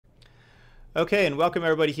Okay, and welcome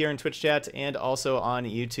everybody here in Twitch chat and also on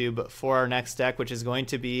YouTube for our next deck, which is going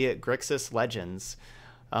to be Grixis Legends.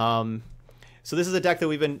 So this is a deck that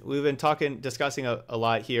we've been discussing a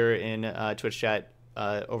lot here in Twitch chat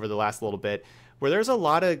over the last little bit, where there's a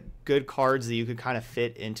lot of good cards that you could kind of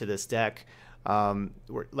fit into this deck.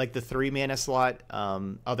 Like the 3-mana slot.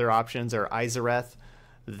 Other options are Izareth,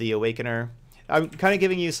 the Awakener. I'm kind of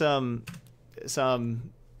giving you some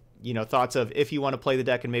thoughts of if you want to play the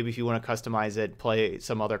deck, and maybe if you want to customize it, play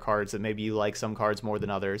some other cards that maybe you like some cards more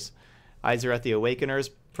than others. Izareth the Awakener is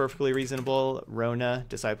perfectly reasonable. Rona,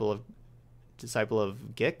 Disciple of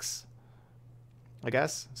Gix, I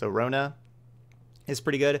guess. So Rona is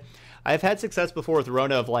pretty good. I've had success before with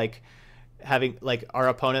Rona of having our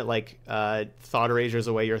opponent Thought Erasures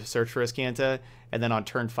away your Search for Azcanta, and then on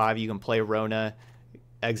turn 5 you can play Rona,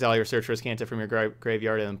 exile your Search for Azcanta from your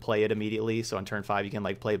graveyard, and then play it immediately. So on turn 5 you can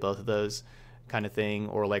play both of those kind of thing,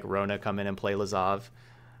 or Rona come in and play Lazav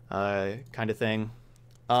kind of thing.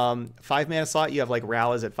 5-mana slot, you have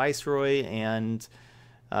Ral as at Viceroy and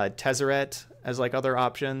Tezzeret as other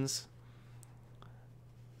options.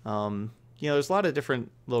 There's a lot of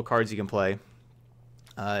different little cards you can play.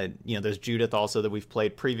 There's Judith also that we've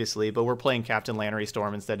played previously, but we're playing Captain Lannery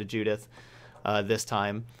Storm instead of Judith this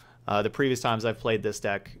time. The previous times I've played this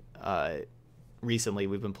deck recently,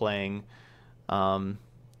 we've been playing the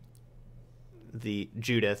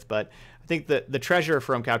Judith, but I think the treasure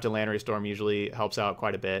from Captain Lannery Storm usually helps out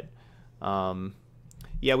quite a bit.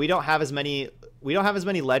 Yeah, we don't have as many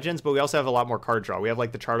legends, but we also have a lot more card draw. We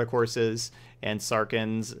have the Charter Courses and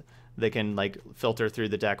Sarkans that can filter through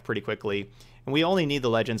the deck pretty quickly, and we only need the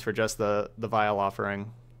legends for just the Vial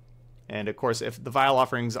Offering. And of course, if the Vial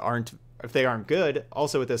Offerings aren't good,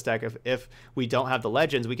 also with this deck, if we don't have the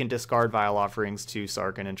legends, we can discard Vial Offerings to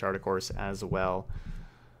Sarkhan and Charter Course as well.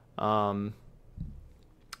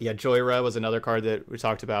 Yeah, Joyra was another card that we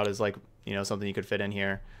talked about as something you could fit in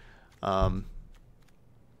here. But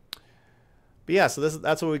yeah, so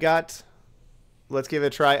that's what we got. Let's give it a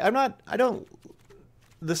try.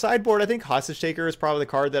 The sideboard, I think Hostage Taker is probably the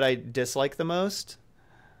card that I dislike the most.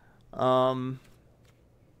 I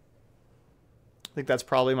think that's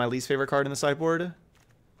probably my least favorite card in the sideboard,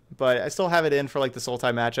 but I still have it in for the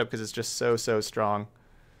Sultai matchup because it's just so strong.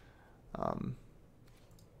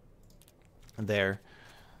 There.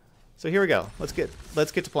 So here we go. Let's get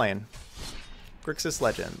to playing Grixis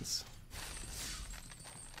Legends.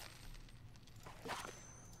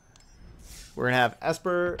 We're gonna have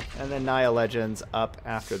Esper and then Naya Legends up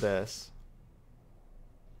after this.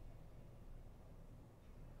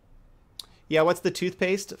 Yeah, what's the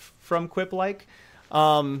toothpaste from Quip like?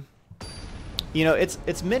 It's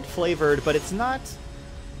mint flavored, but it's not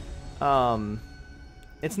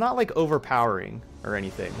overpowering or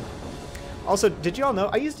anything. Also, did you all know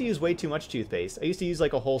I used to use way too much toothpaste? I used to use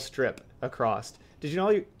a whole strip across. Did you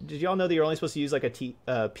all know that you're only supposed to use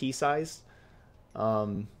a pea size?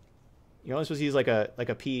 You're only supposed to use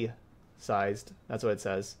a pea sized. That's what it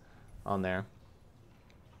says on there.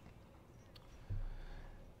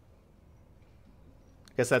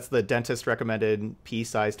 I guess that's the dentist recommended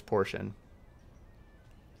pea-sized portion.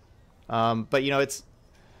 But it's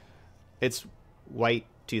white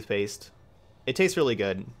toothpaste. It tastes really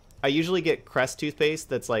good. I usually get Crest toothpaste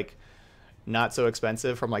that's not so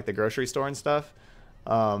expensive from the grocery store and stuff.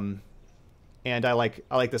 And I like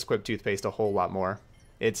this Quip toothpaste a whole lot more.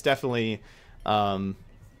 It's definitely I'm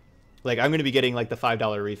going to be getting the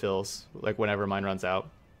 $5 refills whenever mine runs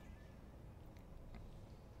out.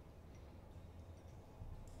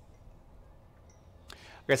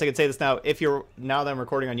 I guess I could say this now. Now that I'm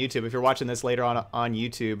recording on YouTube, if you're watching this later on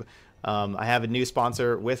YouTube, I have a new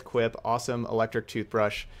sponsor with Quip, awesome electric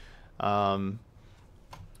toothbrush. Definitely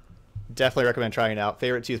recommend trying it out.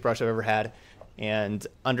 Favorite toothbrush I've ever had. And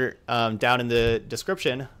down in the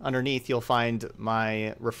description underneath, you'll find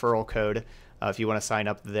my referral code if you want to sign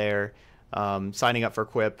up there. Signing up for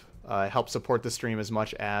Quip helps support the stream as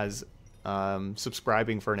much as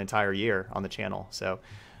subscribing for an entire year on the channel. So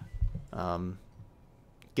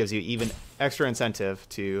gives you even extra incentive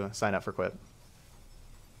to sign up for Quip.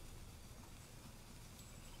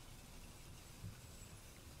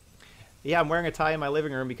 Yeah, I'm wearing a tie in my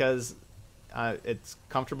living room because it's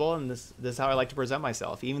comfortable, and this is how I like to present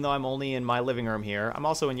myself. Even though I'm only in my living room here, I'm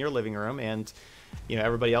also in your living room and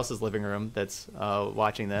everybody else's living room that's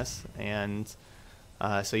watching this. And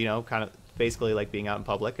so kind of basically being out in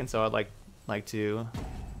public, and so I'd like to.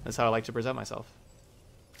 That's how I like to present myself.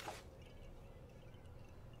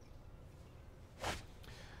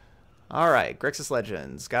 All right, Grixis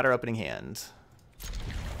Legends got our opening hand.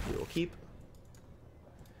 We will keep.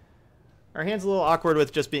 Our hand's a little awkward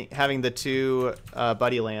with just having the two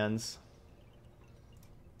buddy lands.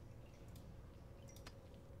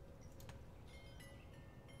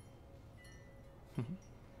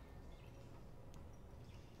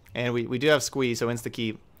 And we do have squeeze, so insta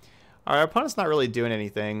keep. Our opponent's not really doing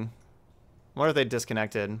anything. What if they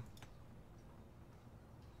disconnected?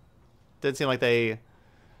 Didn't seem like they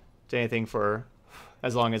did anything for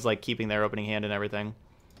as long as like keeping their opening hand and everything.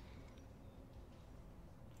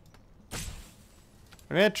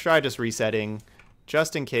 I'm gonna try just resetting,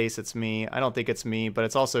 just in case it's me. I don't think it's me, but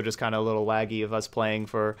it's also just kind of a little laggy of us playing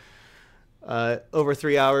for over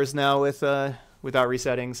 3 hours now with without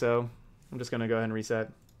resetting. So I'm just gonna go ahead and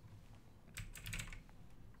reset.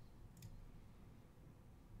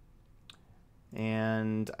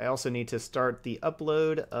 And I also need to start the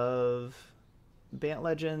upload of Bant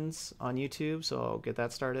Legends on YouTube, so I'll get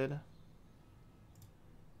that started.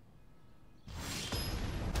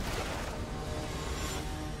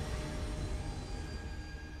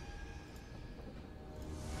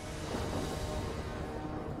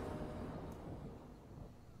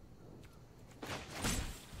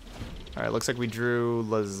 All right, looks like we drew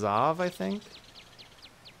Lazav, I think.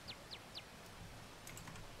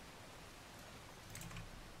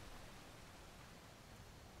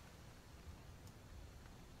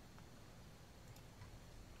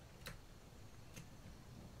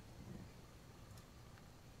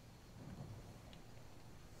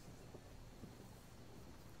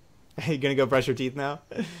 You gonna go brush your teeth now?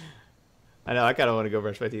 I know, I kind of want to go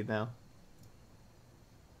brush my teeth now.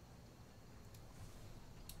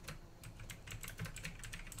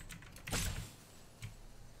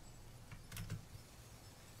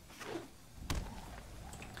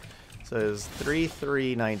 So it's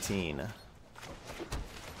 3/3/19.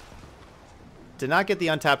 Did not get the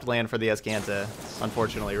untapped land for the Escanta,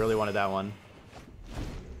 unfortunately. Really wanted that one.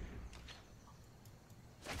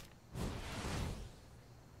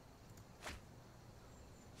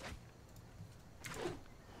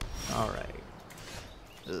 All right.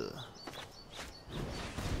 Ugh.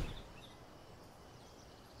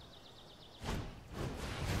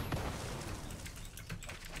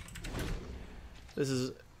 This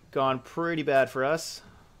has gone pretty bad for us.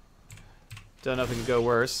 Don't know if it could go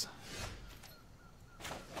worse.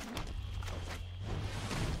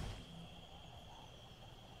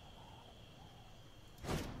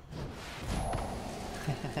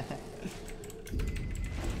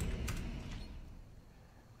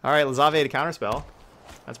 Alright, Lazave to counterspell.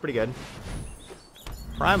 That's pretty good.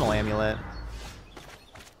 Primal Amulet.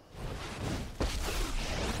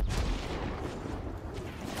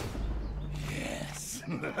 Yes.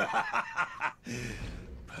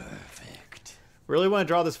 Perfect. Really want to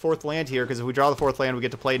draw this fourth land here, because if we draw the fourth land, we get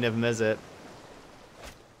to play Niv Mizzet.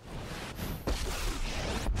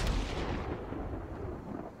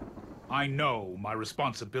 I know my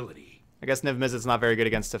responsibility. I guess Niv Mizzet's not very good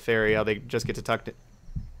against Teferi, how they just get to tuck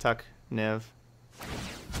Niv.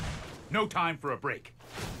 No time for a break.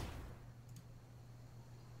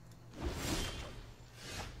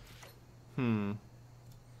 So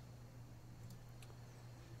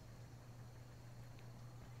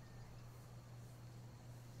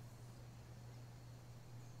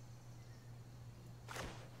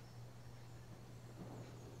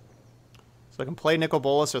I can play Nicol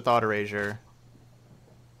Bolas or Thought Erasure.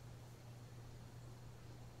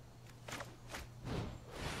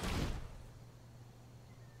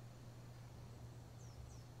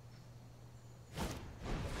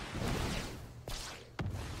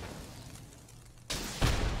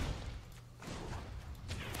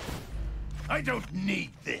 I don't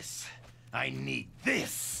need this. I need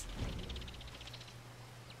this.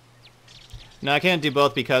 No, I can't do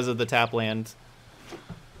both because of the tap land.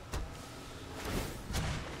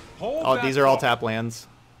 Hold Oh, that these are all thought. tap lands.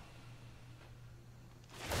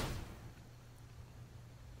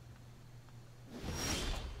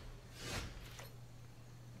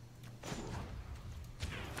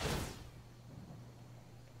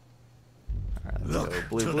 All right, let's Look go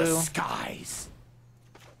blue, to blue. the skies.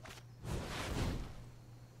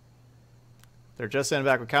 They're just sending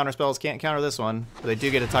back with counter spells. Can't counter this one. But they do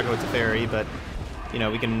get to tuck it with Teferi, but you know,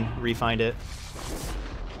 we can refind it.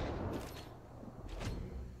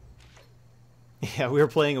 Yeah, we were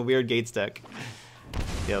playing a weird Gates deck.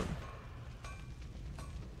 Yep.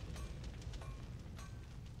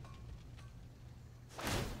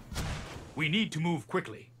 We need to move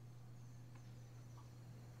quickly.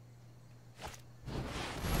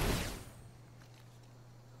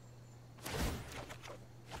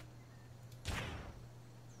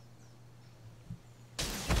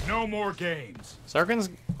 No more games. Sarkhan's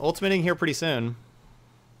ultimating here pretty soon.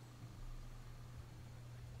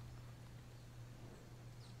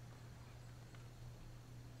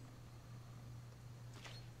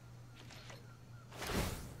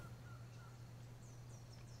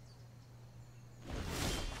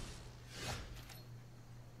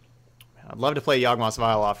 I'd love to play Yawgmoth's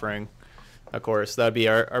Vile Offering, of course. That would be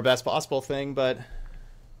our best possible thing, but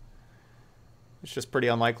it's just pretty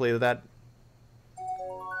unlikely that that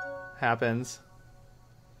happens.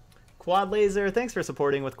 Quad Laser, thanks for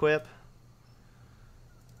supporting with Quip.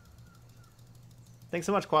 Thanks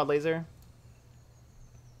so much, Quad Laser.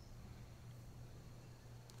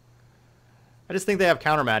 I just think they have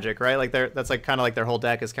counter magic, right? Like that's like kind of like their whole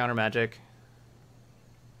deck is counter magic.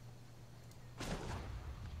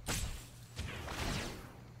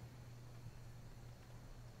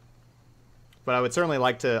 But I would certainly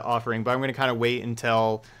like to Offering, but I'm going to kind of wait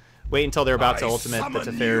until they're about to ultimate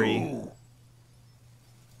the Teferi. You.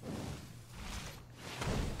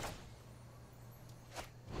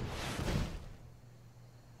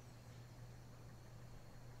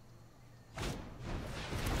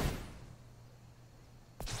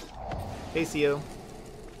 Hey, CEO.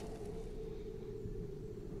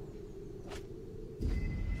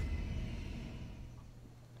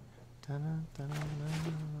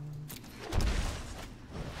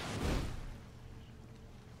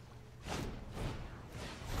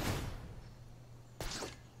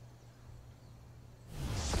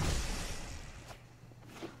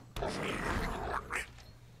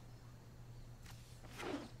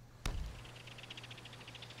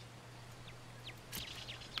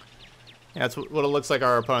 Yeah, that's what it looks like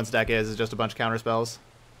our opponent's deck is just a bunch of counter spells.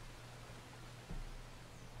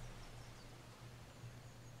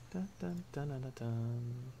 Dun, dun, dun, dun, dun,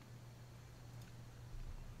 dun.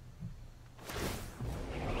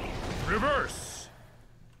 Reverse.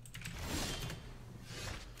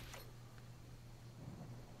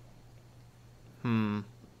 I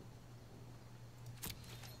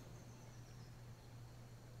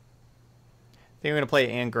think I'm going to play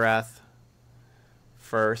Angrath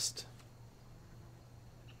first.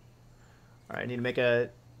 Alright, I need to make a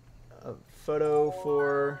photo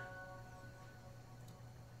for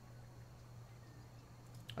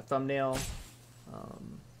a thumbnail.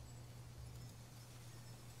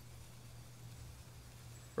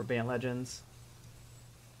 For Bant Legends.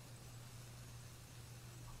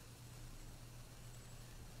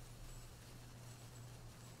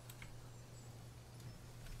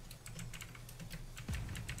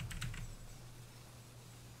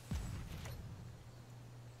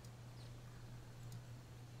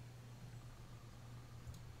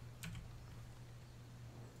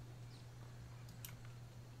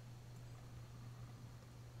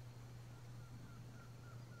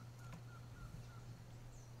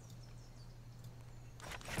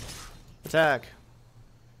 Attack.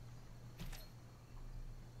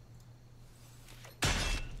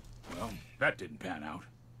 Well, that didn't pan out.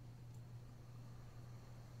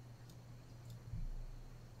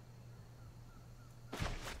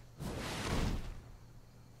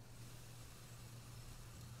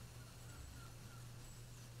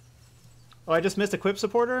 Oh, I just missed a Quip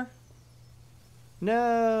supporter?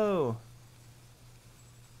 No.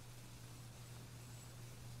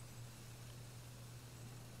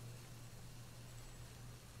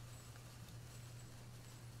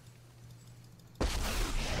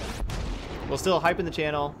 We'll still hype in the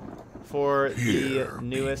channel for the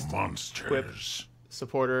newest Quip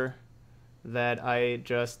supporter that I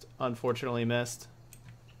just unfortunately missed.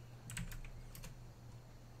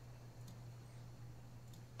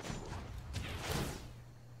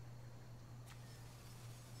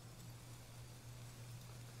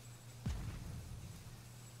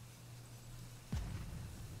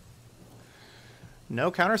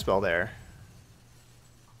 No counterspell there.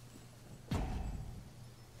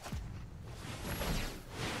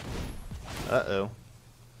 Uh-oh.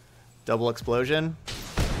 Double explosion.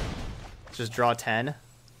 Just draw 10.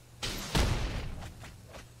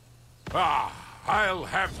 Ah, I'll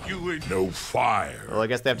have you in no fire. Well, I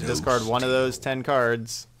guess they have to discard one of those 10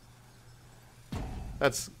 cards.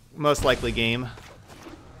 That's most likely game.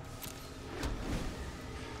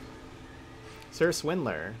 Sir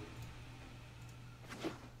Swindler.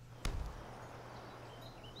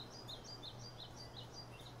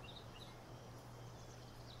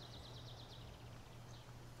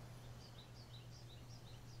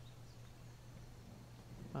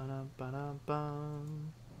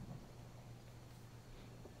 Ba-dum.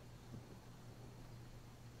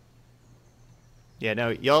 Yeah, no,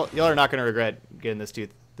 y'all are not gonna regret getting this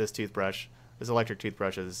toothbrush. This electric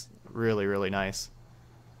toothbrush is really, really nice.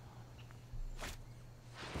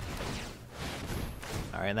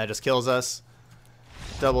 All right, and that just kills us.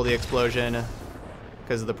 Double the explosion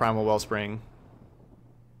because of the Primal Wellspring.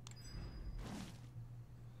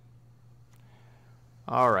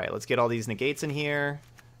 All right, let's get all these negates in here.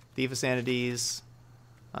 Thief of Sanities.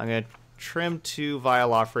 I'm gonna trim 2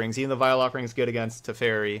 Vial Offerings. Even the Vial Offering's good against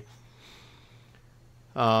Teferi.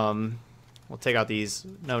 We'll take out these.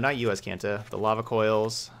 No, not you, Azcanta. The Lava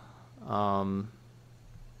Coils. Alright,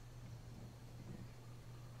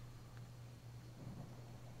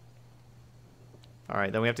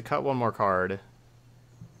 then we have to cut one more card.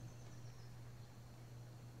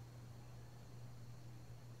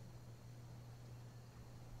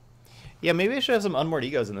 Yeah, maybe I should have some Unmoored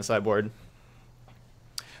Egos in the sideboard.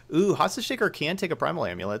 Ooh, Hostage Taker can take a Primal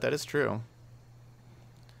Amulet. That is true.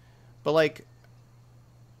 But, like,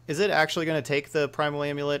 is it actually going to take the Primal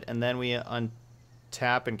Amulet and then we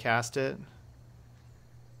untap and cast it?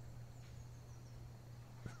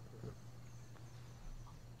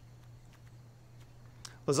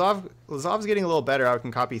 Lazov's getting a little better. I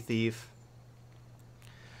can copy Thief.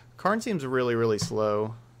 Karn seems really, really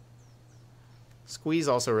slow. Squeeze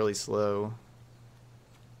also really slow.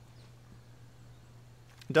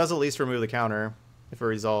 It does at least remove the counter if it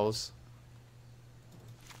resolves.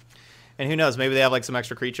 And who knows, maybe they have like some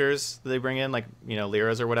extra creatures that they bring in, like, you know,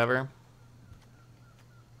 Lyras or whatever.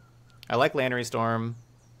 I like Lantern Storm.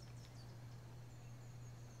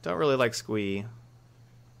 Don't really like Squee.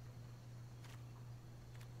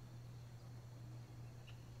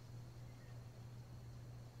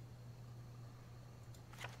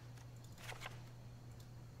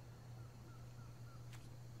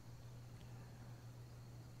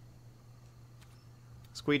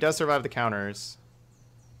 Squee does survive the counters,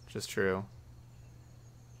 which is true.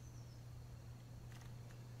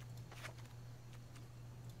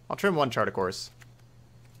 I'll trim one chart, of course.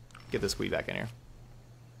 Get the Squee back in here.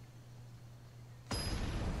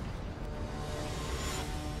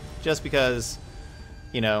 Just because,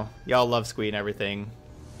 you know, y'all love Squee and everything.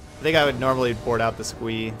 I think I would normally board out the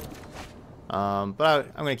Squee, but I'm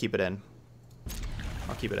going to keep it in.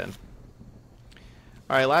 I'll keep it in.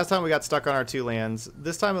 Alright, last time we got stuck on our 2 lands.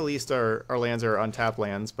 This time at least our lands are untapped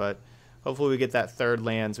lands, but hopefully we get that 3rd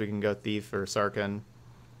land so we can go Thief or Sarkhan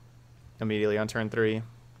immediately on turn 3.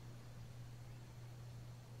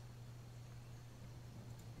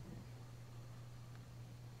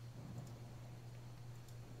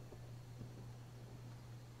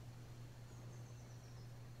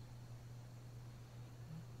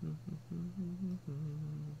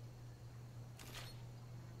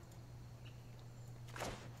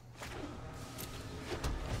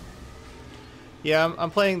 Yeah, I'm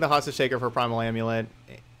playing the Hostage Taker for Primal Amulet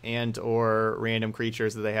and or random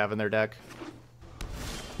creatures that they have in their deck.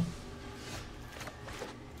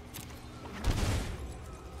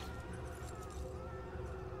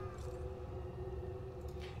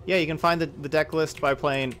 Yeah, you can find the deck list by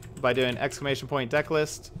doing !! deck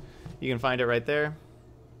list. You can find it right there.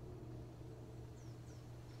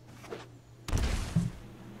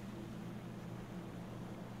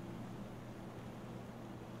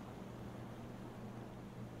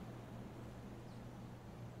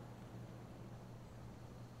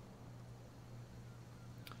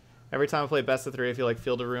 Every time I play best of 3, I feel like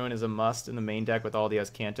Field of Ruin is a must in the main deck with all the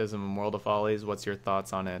Azcantas and World of Follies. What's your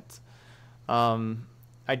thoughts on it?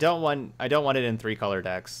 I don't want it in 3-color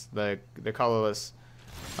decks. The colorless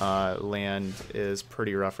land is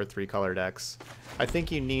pretty rough for 3-color decks. I think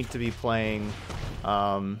you need to be playing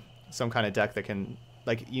some kind of deck that can,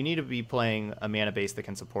 like, you need to be playing a mana base that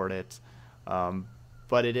can support it.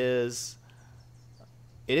 But it is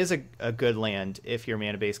a good land if your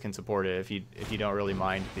mana base can support it, if you don't really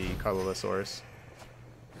mind the colorless source.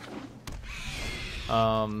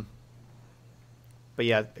 But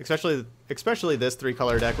yeah, especially this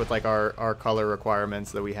 3-color deck with like our color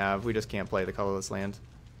requirements that we have, we just can't play the colorless land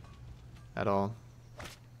at all.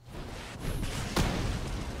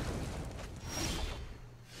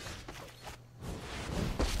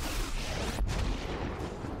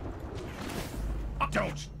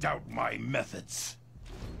 Don't doubt my methods.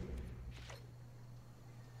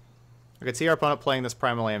 I could see our opponent playing this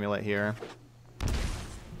Primal Amulet here.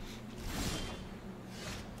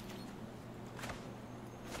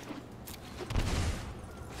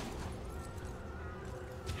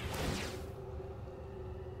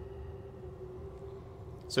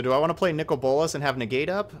 So do I want to play Nicol Bolas and have Negate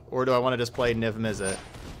up, or do I want to just play Niv Mizzet?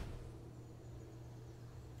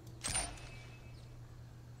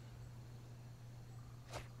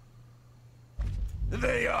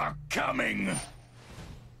 They are coming!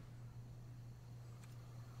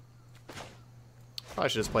 Probably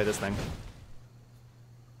should just play this thing.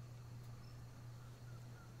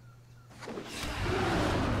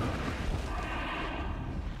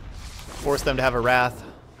 Force them to have a Wrath.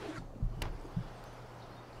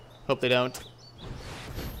 Hope they don't.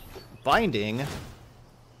 Binding.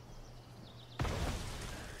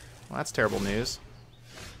 Well, that's terrible news.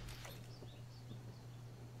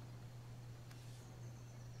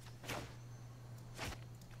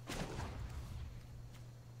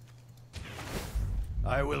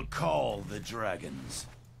 I will call the dragons.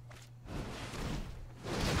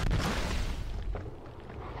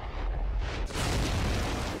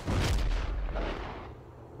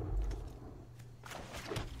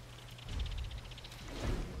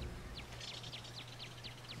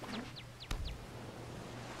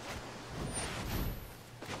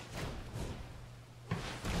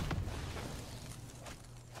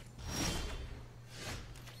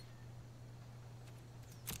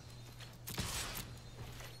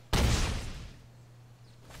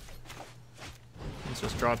 Let's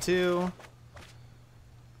just draw 2.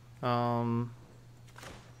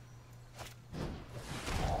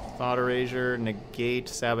 Thought Erasure, negate,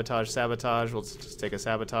 sabotage, sabotage. We'll just take a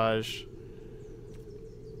sabotage.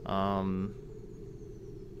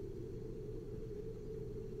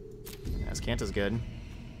 Ascanta's good.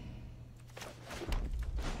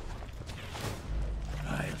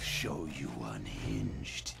 I'll show you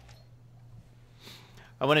unhinged.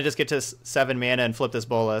 I want to just get to 7 mana and flip this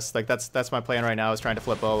Bolas. Like that's my plan right now, is trying to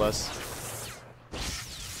flip Bolas.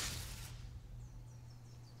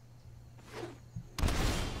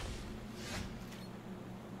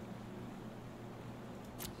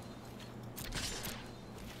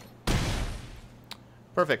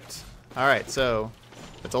 Perfect. All right, so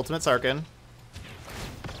it's Ultimate Sarkhan.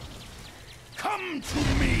 Come to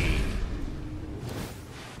me.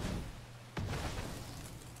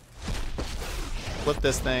 Flip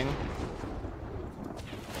this thing.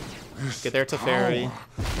 Get there to Teferi.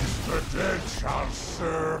 The dead shall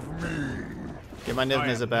serve me. Get my I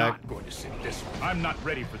Niv-Mizzet am back. not going to sit this one. I'm not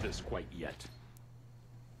ready for this quite yet.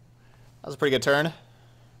 That was a pretty good turn.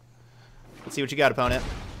 Let's see what you got, opponent.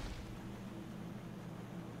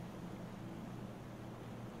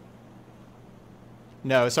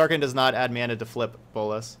 No, Sarkhan does not add mana to flip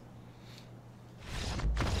Bolas.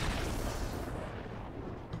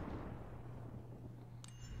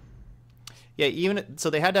 Yeah, even so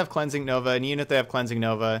they had to have Cleansing Nova, and even if they have Cleansing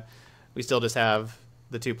Nova, we still just have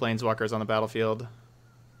the 2 Planeswalkers on the battlefield.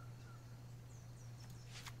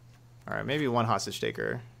 Alright, maybe 1 Hostage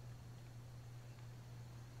Taker.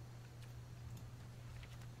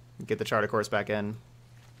 Get the Chart of Course back in.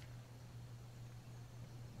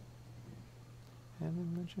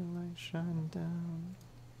 Heaven, let your light shine down.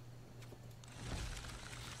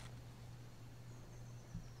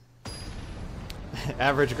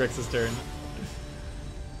 Average Grixis turn.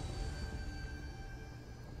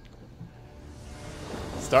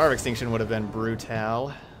 Star of Extinction would have been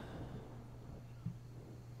brutal.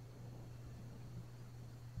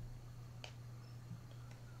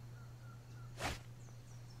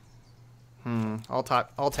 All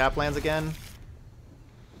tap lands again.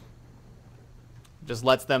 Just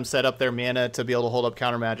lets them set up their mana to be able to hold up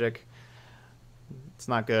counter magic. It's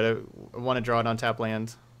not good. I want to draw it on tap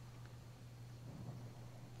land.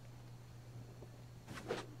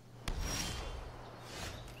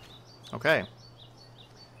 Okay.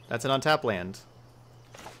 That's an untap land.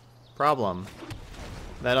 Problem.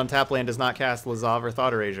 That untap land does not cast Lazav or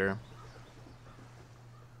Thought Erasure.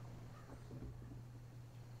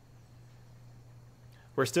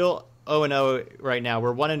 We're still 0-0 right now.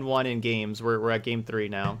 We're 1-1 in games. We're at game 3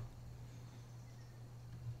 now.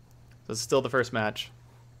 So it's still the first match.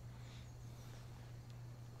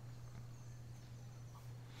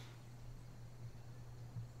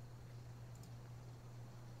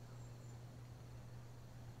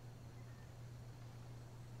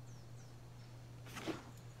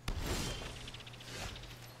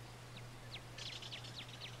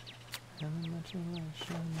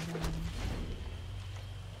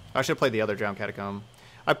 I should play the other Drowned Catacomb.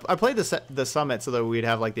 I played the Summit so that we'd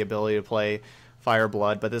have like the ability to play Fire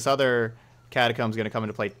Blood, but this other Catacomb's going to come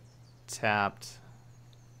into play tapped.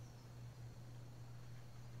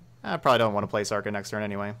 I probably don't want to play Sarkhan next turn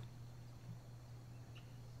anyway.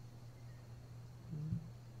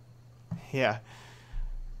 Yeah.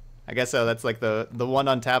 I guess so. That's like the one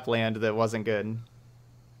untap land that wasn't good.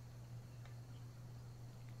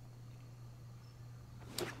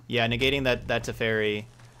 Yeah, negating that Teferi.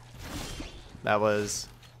 That was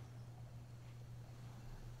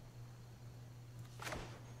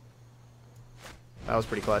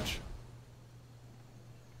pretty clutch.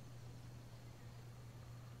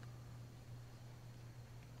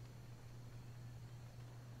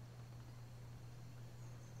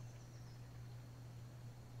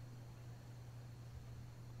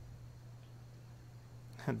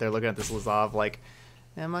 They're looking at this Lazav like,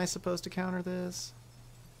 am I supposed to counter this?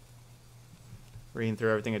 Reading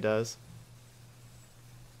through everything it does.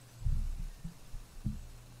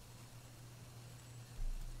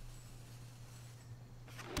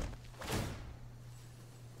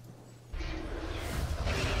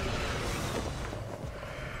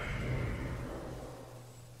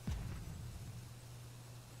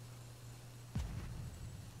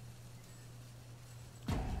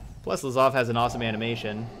 Plus, Lazav has an awesome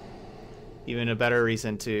animation. Even a better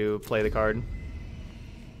reason to play the card.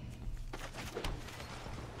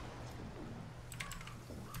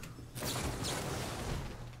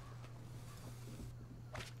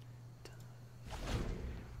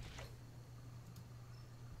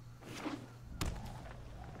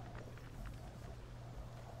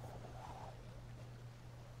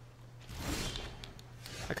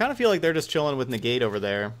 I kind of feel like they're just chilling with Negate over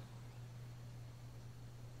there.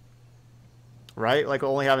 Right? Like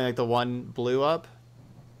only having like the one blue up.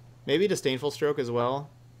 Maybe Disdainful Stroke as well.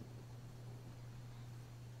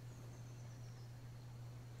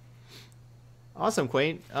 Awesome,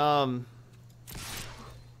 Quaint. What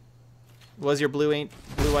does your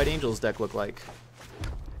Blue-White Angels deck look like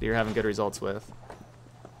that you're having good results with?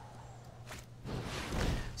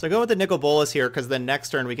 So I go with the Nicol Bolas here because then next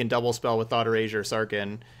turn we can double spell with Thought Erasure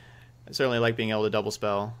Sarkin. I certainly like being able to double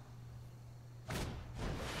spell.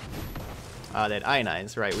 That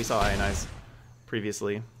Ionize, right, we saw Ionize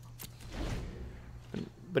previously.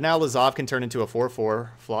 But now Lazav can turn into a 4/4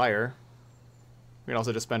 flyer. We can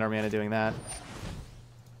also just spend our mana doing that.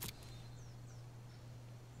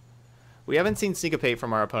 We haven't seen Syncopate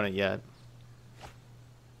from our opponent yet.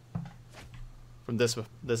 From this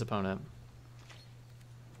opponent.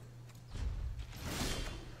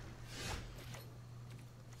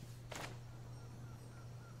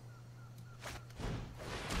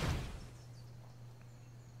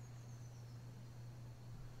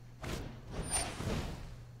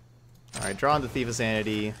 Alright, drawing the Thief of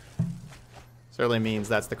Sanity certainly means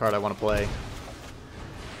that's the card I want to play.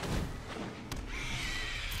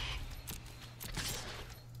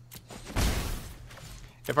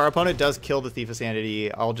 If our opponent does kill the Thief of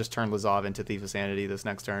Sanity, I'll just turn Lazav into Thief of Sanity this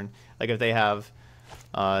next turn. Like if they have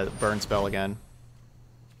Burn Spell again.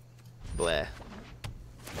 Bleh.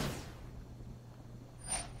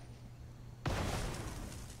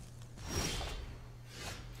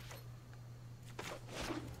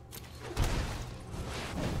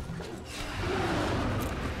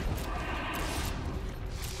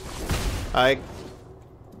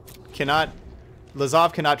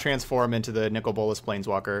 Lazav cannot transform into the Nicol Bolas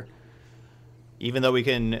Planeswalker. Even though we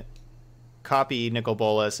can copy Nicol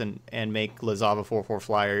Bolas and make Lazav a 4/4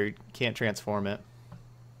 flyer, you can't transform it.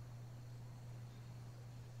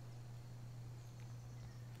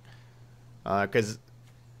 Because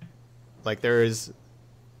like there is,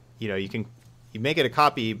 you make it a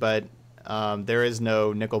copy, but there is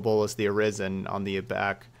no Nicol Bolas the Arisen on the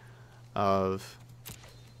back of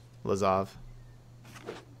Lazav.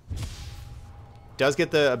 Does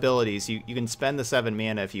get the abilities. You can spend the 7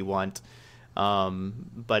 mana if you want,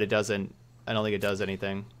 but it doesn't. I don't think it does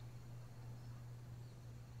anything.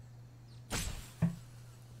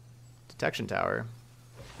 Detection Tower.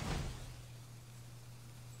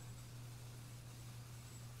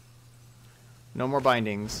 No more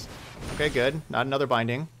bindings. Okay, good. Not another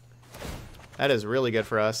binding. That is really good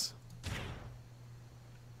for us.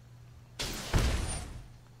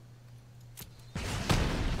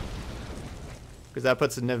 Because that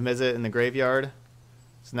puts Niv Mizzet in the graveyard.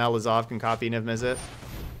 So now Lazav can copy Niv Mizzet.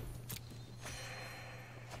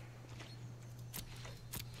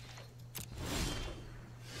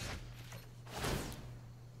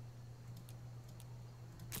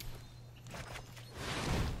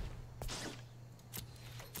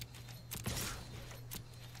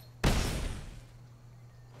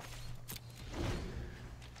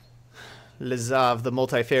 Lazav the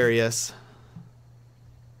Multifarious.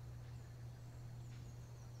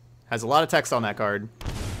 Has a lot of text on that card.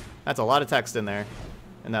 That's a lot of text in there.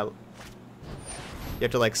 And that... You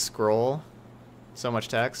have to, like, scroll. So much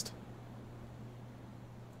text.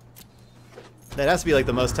 That has to be, like,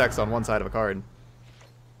 the most text on one side of a card.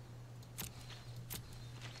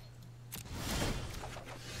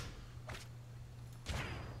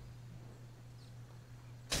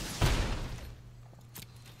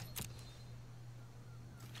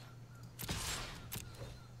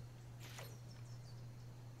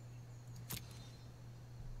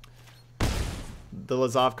 The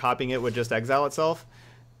Lazav copying it would just exile itself.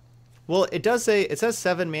 Well, it does say, it says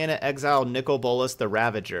 7 mana exile Nicol Bolas the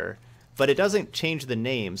Ravager, but it doesn't change the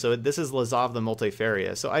name. So this is Lazav the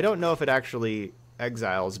Multifarious. So I don't know if it actually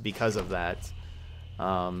exiles because of that.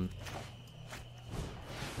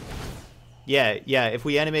 Yeah, yeah. If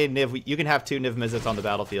we animate Niv, you can have 2 Niv Mizzets on the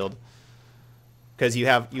battlefield. Because you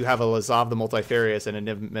have a Lazav the Multifarious and a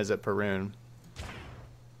Niv Mizzet per rune.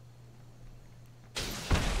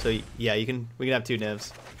 So yeah, we can have 2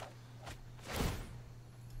 Nivs.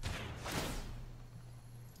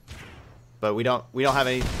 But we don't have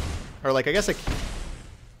any, or like I guess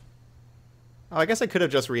I guess I could have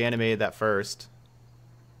just reanimated that first.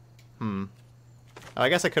 I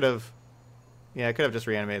guess I could have, yeah, I could have just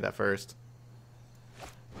reanimated that first.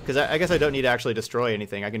 Because I guess I don't need to actually destroy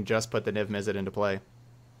anything. I can just put the Niv Mizzet into play.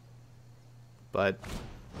 But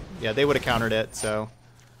yeah, they would have countered it, so.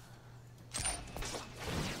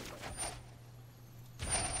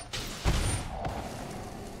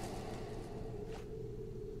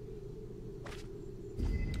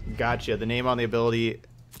 Gotcha. The name on the ability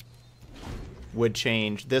would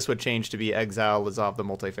change. This would change to be Exile Lazav the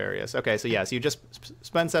Multifarious. Okay, so yeah, so you just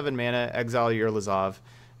spend 7 mana, exile your Lazav,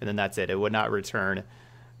 and then that's it. It would not return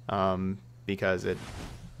because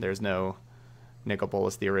there's no Nicol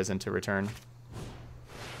Bolas the Arisen to return.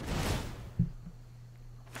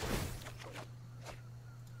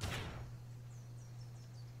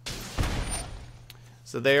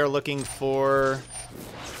 So they are looking for...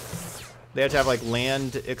 They have to have, like,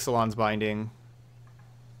 land Ixalan's Binding.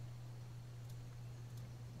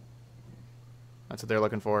 That's what they're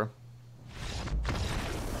looking for.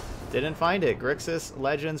 Didn't find it. Grixis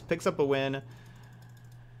Legends picks up a win.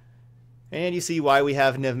 And you see why we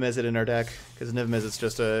have Niv Mizzet in our deck. Because Niv Mizzet's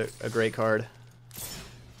just a great card.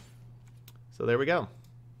 So there we go.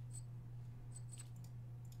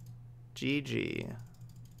 GG.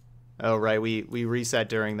 Oh, right. We reset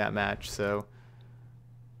during that match, so...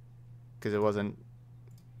 because it wasn't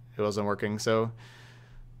working. So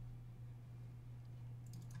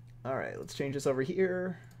all right, let's change this over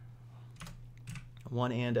here.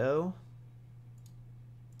 1 and 0.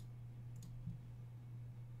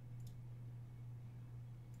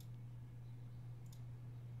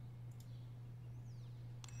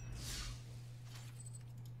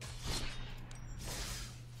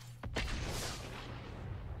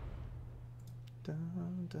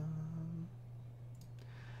 Dun, dun.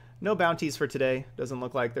 No bounties for today. Doesn't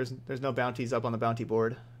look like there's no bounties up on the bounty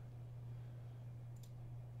board.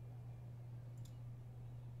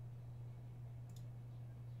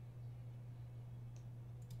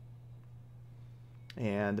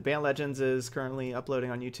 And the Band Legends is currently uploading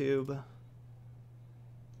on YouTube.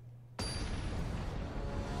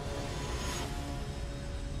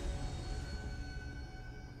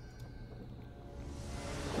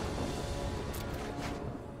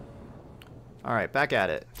 All right, back at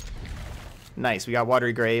it. Nice, we got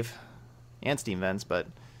Watery Grave and Steam Vents, but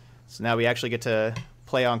so now we actually get to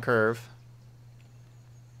play on curve.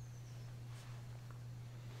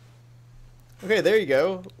 Okay, there you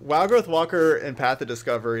go. Wildgrowth Walker and Path of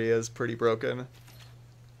Discovery is pretty broken.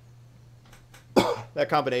 That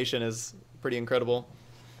combination is pretty incredible.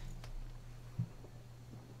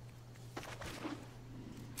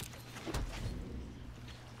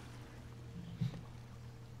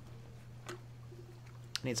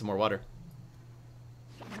 I need some more water.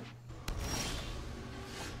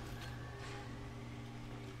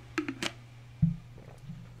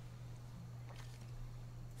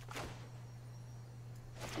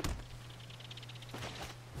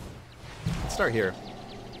 Let's start here.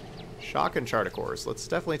 Shock and Chart a Course. Let's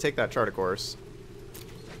definitely take that Chart a Course.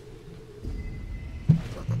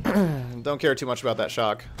 Don't care too much about that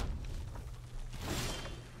Shock.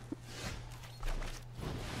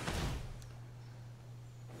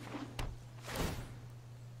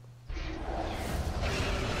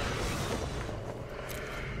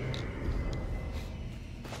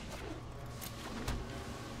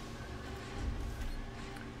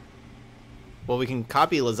 Well, we can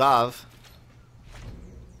copy Lazav.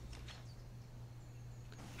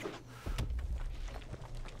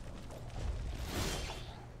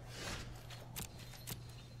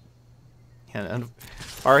 And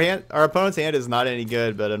our opponent's hand is not any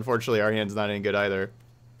good, but unfortunately our hand's not any good either.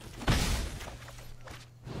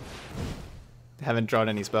 Haven't drawn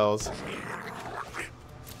any spells.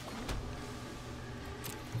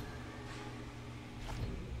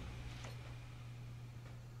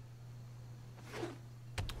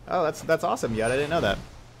 Oh, that's awesome, Yet. I didn't know that.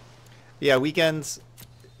 Yeah, weekends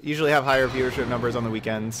usually have higher viewership numbers on the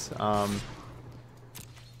weekends.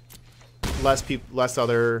 Less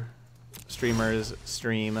other streamers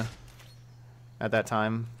stream at that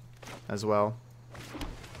time as well.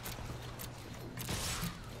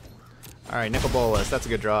 All right, Nicol Bolas. That's a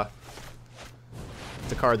good draw.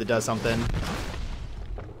 It's a card that does something.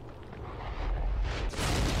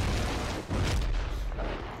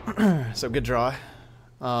 So good draw.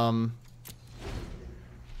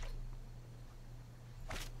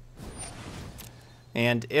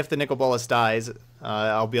 And if the Nicol Bolas dies,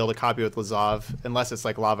 I'll be able to copy with Lazav, unless it's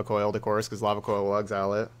like Lava Coiled, of course, because Lava Coil will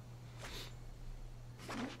exile it.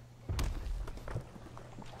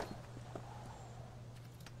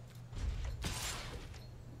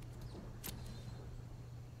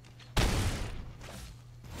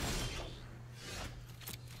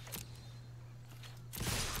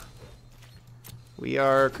 We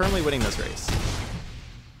are currently winning this race.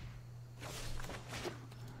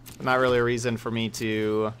 Not really a reason for me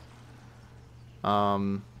to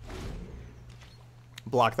block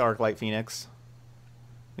the Arclight Phoenix.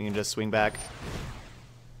 We can just swing back.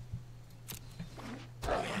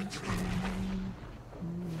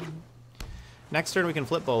 Next turn we can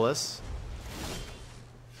flip Bolas.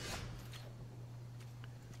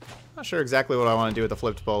 Not sure exactly what I want to do with the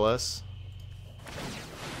flipped Bolas.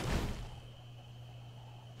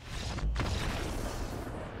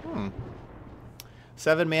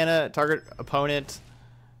 7 mana, target opponent.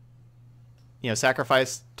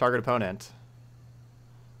 Sacrifice target opponent.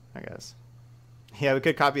 I guess. Yeah, we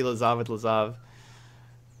could copy Lazav with Lazav.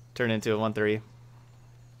 Turn into a 1/3.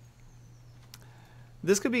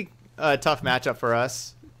 This could be a tough matchup for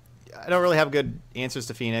us. I don't really have good answers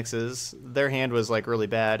to Phoenixes. Their hand was like really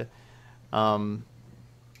bad. We're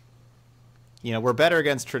better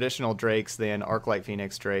against traditional Drakes than Arclight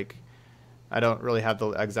Phoenix Drake. I don't really have the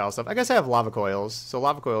exile stuff. I guess I have Lava Coils, so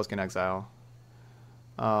Lava Coils can exile.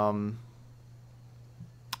 Yeah,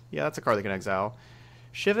 that's a card that can exile.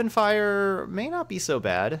 Shivan Fire may not be so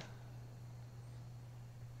bad.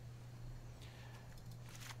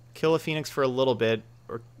 Kill a Phoenix for a little bit,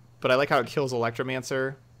 but I like how it kills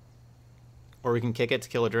Electromancer. Or we can kick it to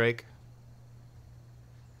kill a Drake.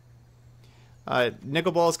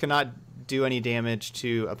 Nicol Bolas cannot do any damage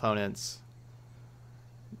to opponents.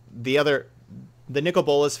 The Nicol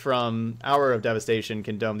Bolas from Hour of Devastation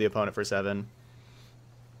can dome the opponent for 7.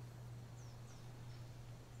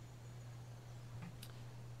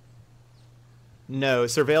 No,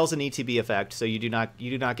 Surveil's an ETB effect, so you do not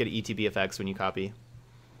get ETB effects when you copy.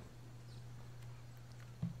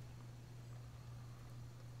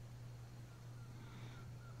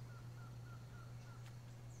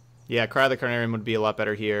 Yeah, Cry the Carnarium would be a lot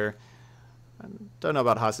better here. I don't know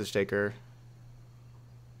about Hostage Taker.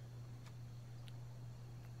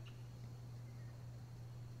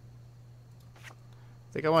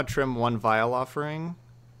 I think I want to trim 1 Vial Offering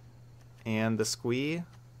and the Squee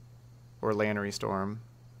or Lannery Storm.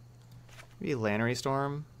 Maybe Lannery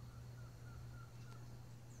Storm.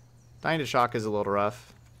 Dying to Shock is a little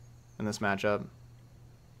rough in this matchup.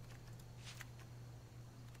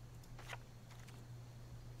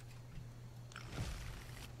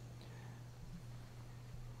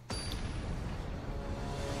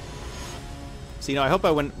 So I hope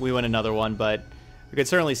we win another one, but we could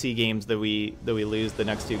certainly see games that we lose the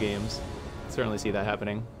next 2 games. Certainly see that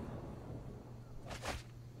happening.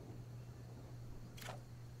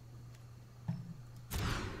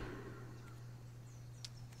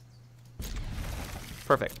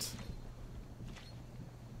 Perfect.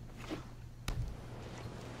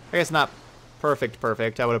 I guess not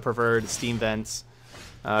perfect. I would have preferred Steam Vents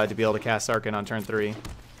to be able to cast Sarkin on turn 3.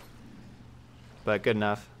 But good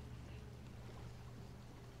enough.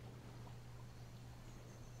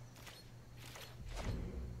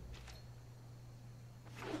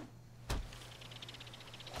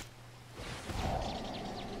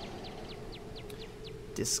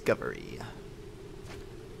 Discovery.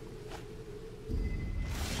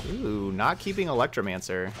 Ooh, not keeping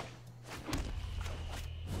Electromancer.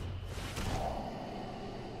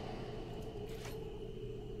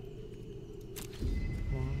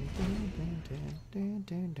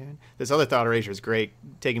 This other Thought Erasure is great.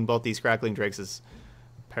 Taking both these Crackling Drakes is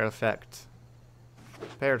perfect.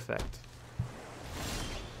 Perfect.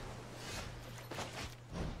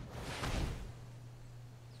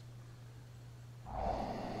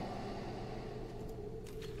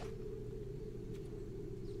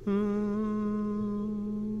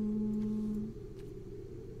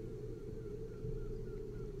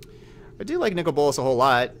 I do like Nicol Bolas a whole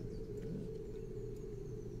lot.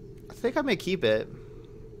 I think I may keep it.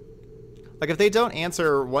 Like, if they don't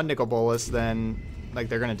answer 1 Nicol Bolas, then, like,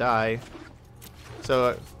 they're gonna die.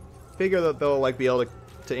 So, I figure that they'll, like, be able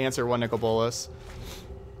to answer 1 Nicol Bolas.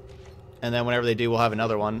 And then whenever they do, we'll have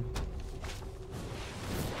another one.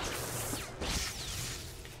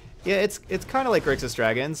 Yeah, it's kind of like Grixis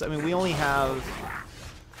Dragons. I mean, we only have...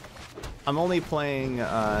 I'm only playing...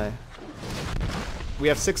 we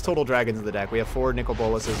have 6 total dragons in the deck. We have 4 Nicol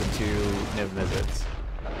Bolases and 2 Niv Mizzets.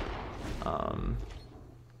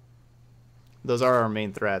 Those are our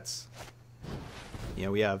main threats. You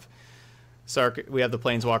know, we have Sark. We have the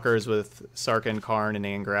Planeswalkers with Sarkhan, Karn, and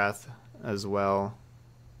Angrath as well.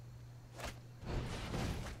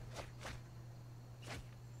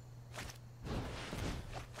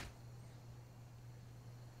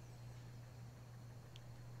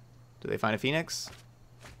 Did they find a Phoenix?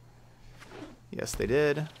 Yes, they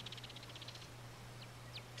did.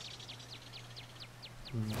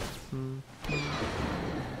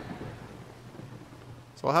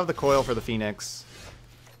 So I'll have the coil for the Phoenix.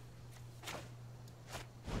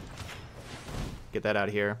 Get that out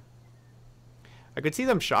of here. I could see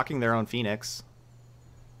them shocking their own Phoenix.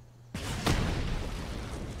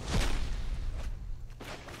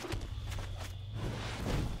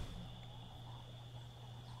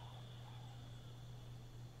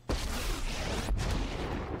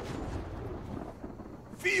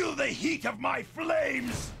 Feel the heat of my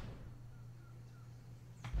flames!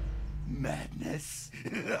 Madness?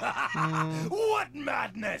 What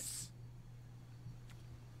madness?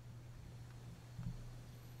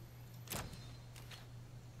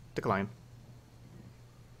 Decline.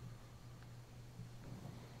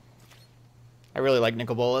 I really like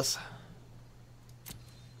Nicol Bolas.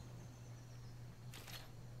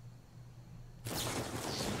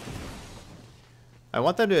 I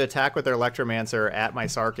want them to attack with their Electromancer at my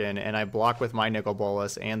Sarkhan, and I block with my Nicol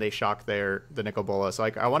Bolas, and they shock the Nicol Bolas. So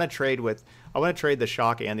I want to trade the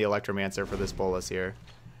shock and the Electromancer for this Bolas here.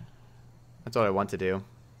 That's what I want to do.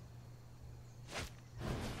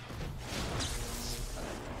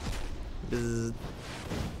 Bzz.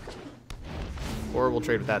 Or we'll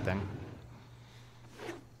trade with that thing.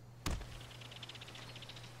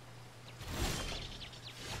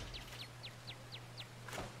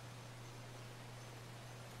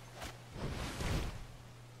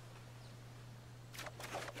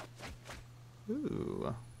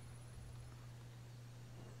 Ooh.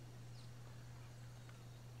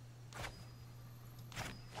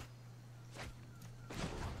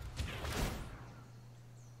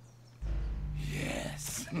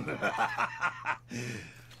 Yes.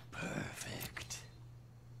 Perfect.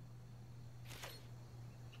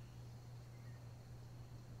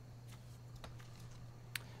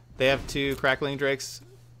 They have 2 Crackling Drakes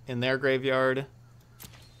in their graveyard.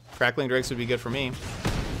 Crackling Drakes would be good for me.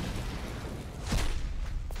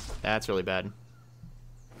 That's really bad.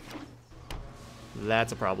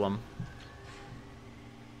 That's a problem.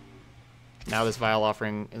 Now this Vial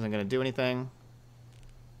Offering isn't going to do anything.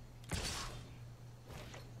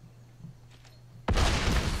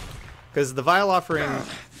 Because the Vial Offering,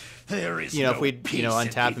 you know, if we, you know,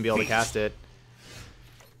 untap and be able to cast it,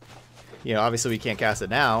 you know, obviously we can't cast it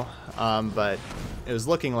now, but it was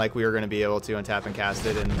looking like we were going to be able to untap and cast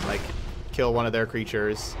it and, like, kill one of their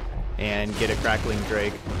creatures and get a Crackling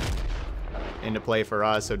Drake into play for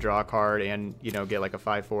us, so draw a card and, you know, get like a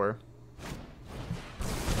 5/4.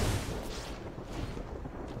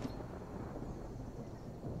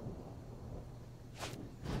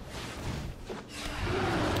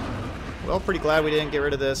 Well, pretty glad we didn't get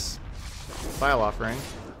rid of this Vial Offering.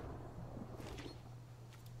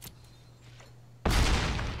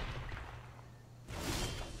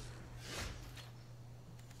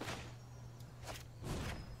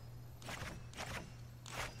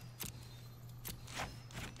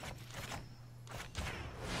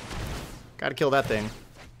 Gotta kill that thing.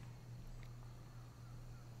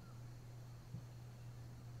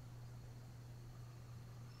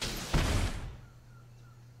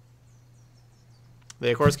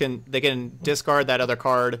 They of course can discard that other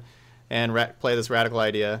card and play this Radical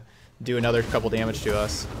Idea, do another couple damage to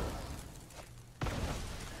us.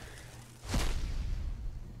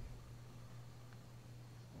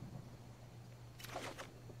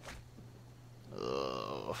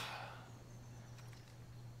 Ugh.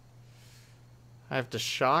 I have to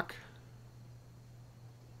shock.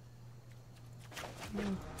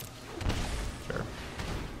 Sure.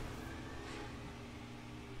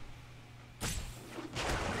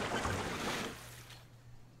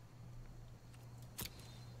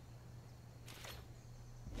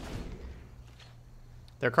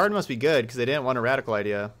 Their card must be good because they didn't want a Radical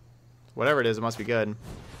Idea. Whatever it is, it must be good.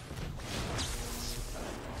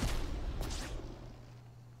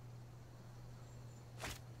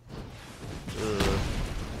 Ugh.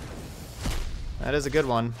 That is a good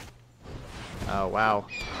one. Oh, wow.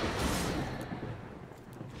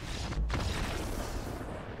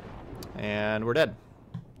 And we're dead.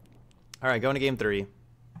 Alright, going to game 3.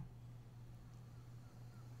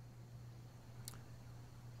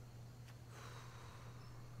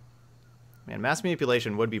 Man, Mass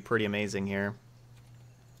Manipulation would be pretty amazing here.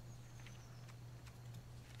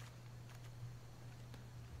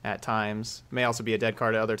 at times. May also be a dead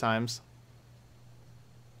card at other times.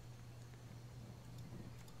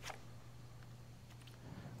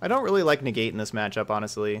 I don't really like negate in this matchup,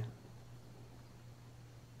 honestly. I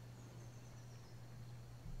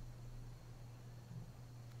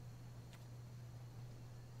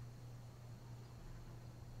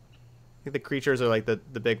think the creatures are like the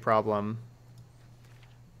big problem.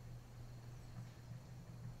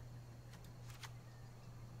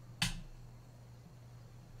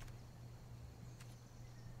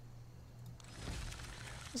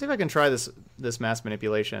 Let's see if I can try this mass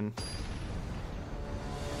manipulation.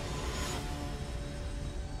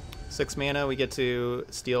 6 mana, we get to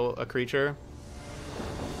steal a creature.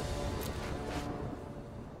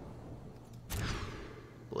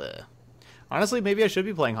 Bleh. Honestly, maybe I should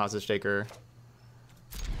be playing Hostage Taker.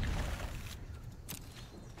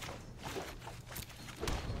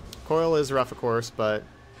 Coil is rough, of course, but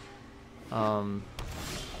yeah,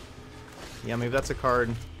 maybe that's a card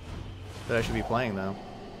that I should be playing, though.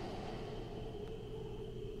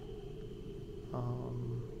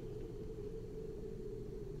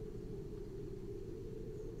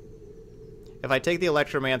 If I take the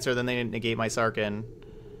Electromancer, then they negate my Sarkhan.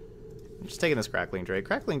 I'm just taking this Crackling Drake.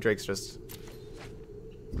 Crackling Drake's just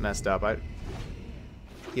messed up.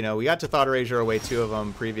 You know, we got to Thought Erasure away 2 of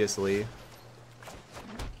them previously.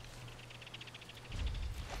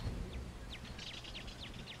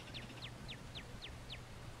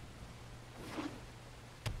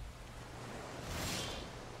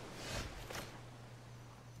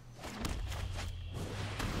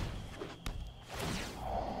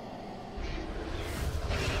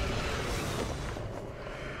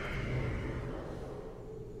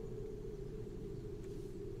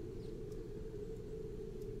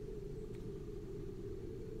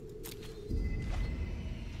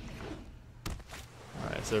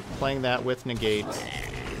 So playing that with negate.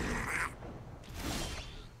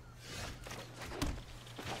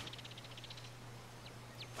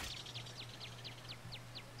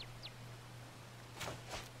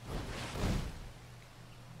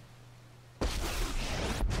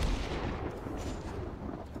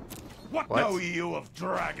 What know you of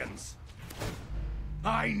dragons?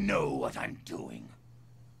 I know what I'm doing.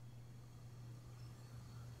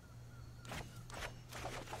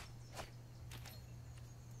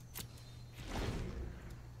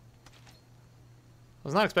 I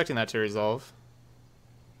was not expecting that to resolve.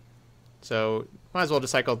 So, might as well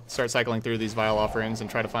just start cycling through these Vile Offerings and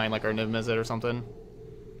try to find like our Niv-Mizzet or something.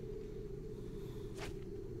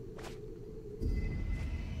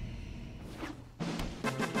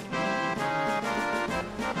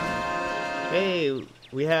 Hey,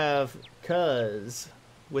 we have Cuz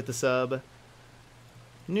with the sub.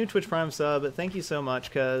 New Twitch Prime sub. Thank you so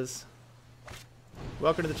much, Cuz.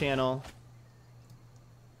 Welcome to the channel.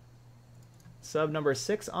 Sub number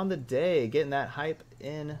 6 on the day. Getting that hype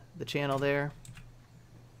in the channel there.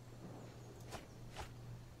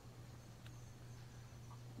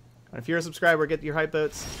 And if you're a subscriber, get your hype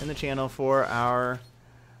votes in the channel for our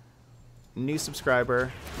new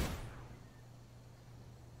subscriber.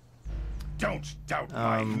 Don't doubt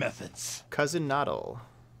my methods. Cousin Noddle.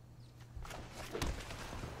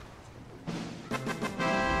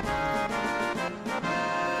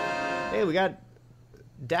 Hey, we got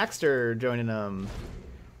Daxter joining them.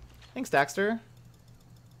 Thanks, Daxter.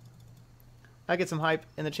 I get some hype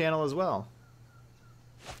in the channel as well.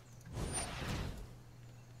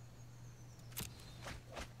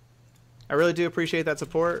 I really do appreciate that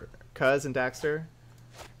support, Cuz and Daxter.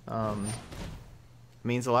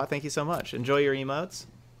 Means a lot. Thank you so much. Enjoy your emotes.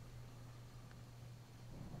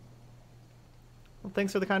 Well,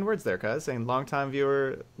 thanks for the kind words there, Cuz. And longtime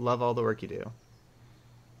viewer, love all the work you do.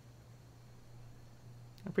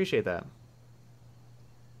 I appreciate that.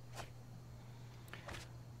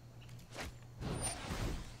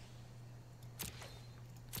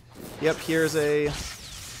 Yep, here's a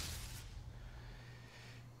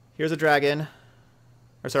dragon.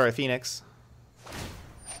 Or sorry, a phoenix.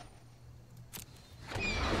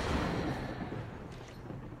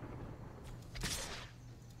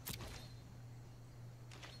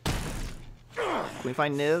 Can we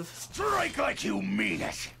find Niv? Strike like you mean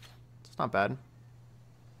it. It's not bad.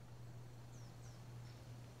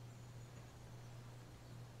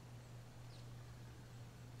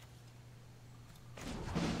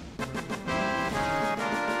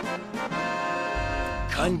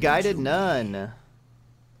 Unguided Nun.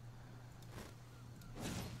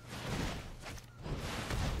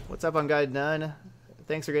 What's up, Unguided Nun?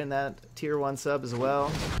 Thanks for getting that tier 1 sub as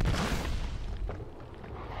well.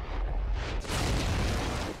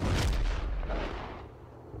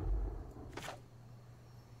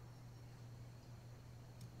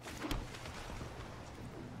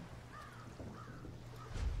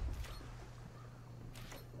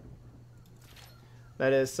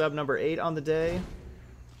 That is sub number 8 on the day.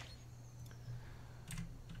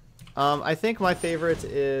 I think my favorite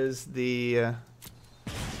is the...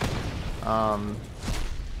 I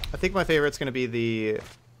think my favorite's going to be the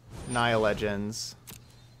Naya Legends.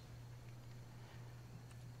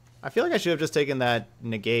 I feel like I should have just taken that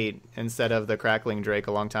Negate instead of the Crackling Drake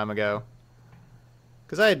a long time ago.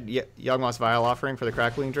 Because I had Yawgmoth's Vial Offering for the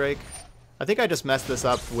Crackling Drake. I think I just messed this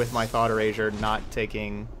up with my Thought Erasure not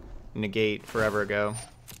taking Negate forever ago.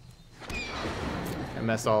 I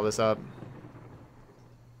messed all this up.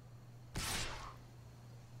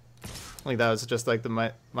 I think that was just like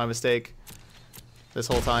my mistake this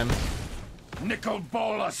whole time. Nickel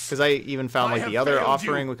Bolus. Because I even found like the other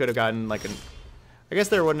offering we could have gotten like an... I guess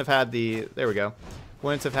there wouldn't have had the... There we go.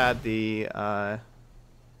 Wouldn't have had the...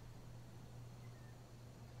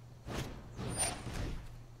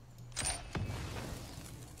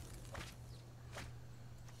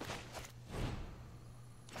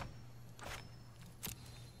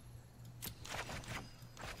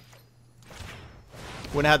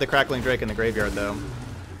 Wouldn't have had the Crackling Drake in the graveyard, though.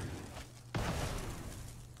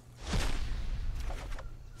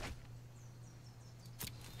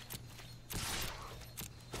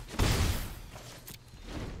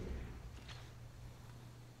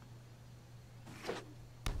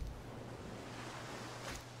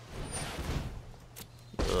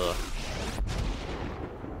 Ugh.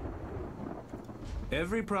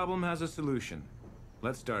 Every problem has a solution.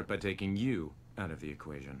 Let's start by taking you out of the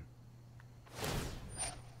equation.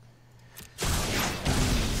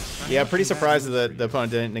 Yeah, pretty surprised that the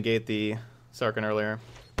opponent didn't negate the Sarkhan earlier.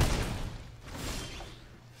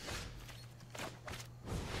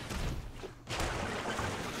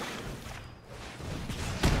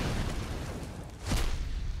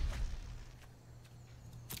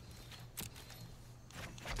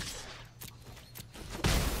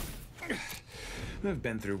 I've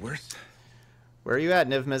been through worse. Where are you at,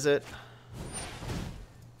 Niv Mizzet?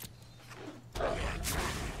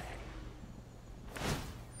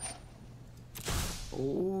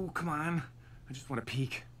 Oh, come on. I just want to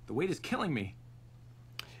peek. The weight is killing me.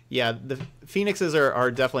 Yeah, the Phoenixes are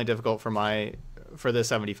definitely difficult for the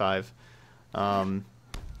 75.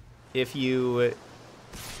 If you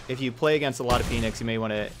play against a lot of Phoenix, you may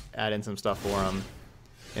want to add in some stuff for them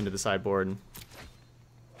into the sideboard.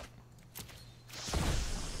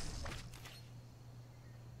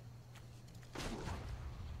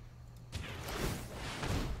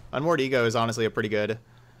 Unmoored Ego is honestly a pretty good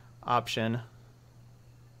option.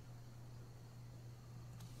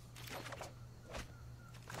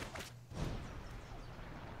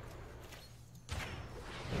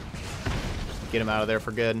 Get him out of there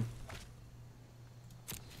for good.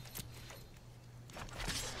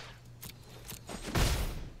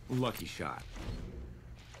 Lucky shot.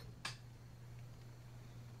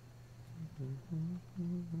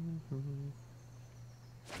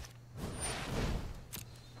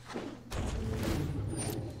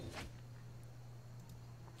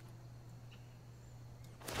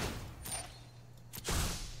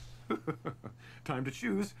 Time to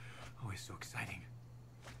choose. Always so exciting.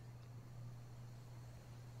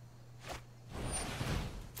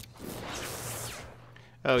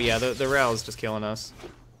 Oh yeah, the Rail is just killing us.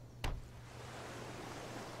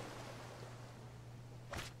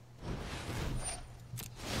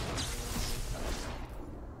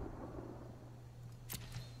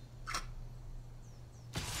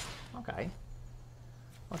 Okay.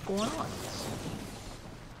 What's going on?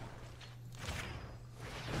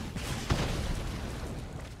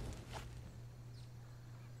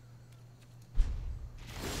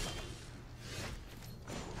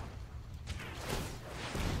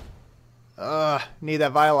 Need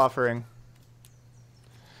that Vial Offering.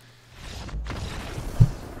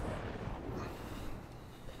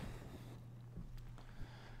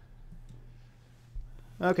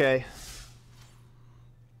 Okay.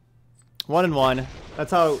 1-1.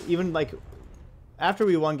 That's how, even like after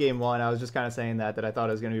we won game 1, I was just kind of saying that I thought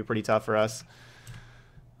it was going to be pretty tough for us.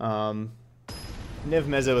 Niv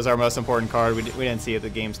Mizzet was our most important card. We didn't see it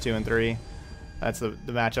at games 2 and 3. That's the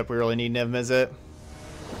matchup we really need, Niv Mizzet.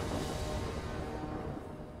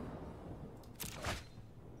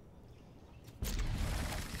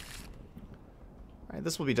 Alright,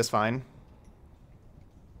 this will be just fine.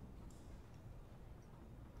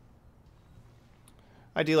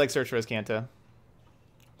 I do like Search for Azcanta. I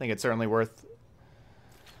think it's certainly worth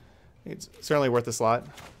the slot.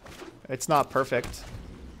 It's not perfect,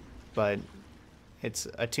 but it's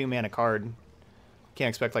a 2-mana card. Can't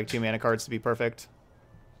expect like 2-mana cards to be perfect.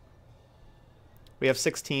 We have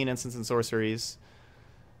 16 instants and sorceries.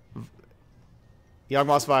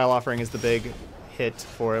 Yawgmoth's Vial Offering is the big hit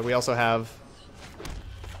for it. We also have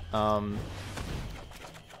 7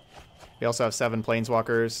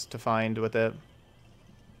 planeswalkers to find with it.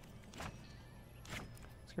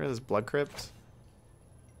 Let's get rid of this Blood Crypt.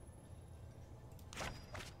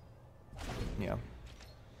 Yeah.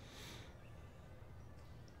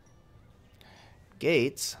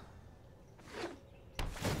 Gates.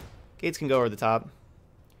 Gates can go over the top.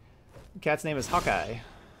 The cat's name is Hawkeye.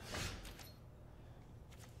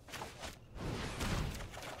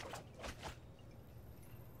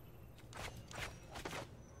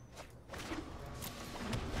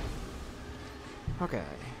 Hawkeye.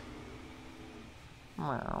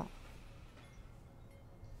 Wow.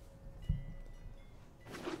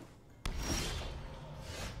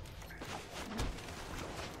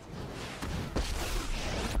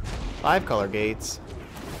 Five color gates.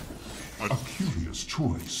 A curious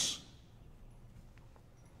choice.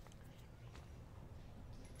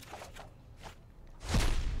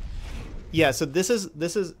 Yeah, so this is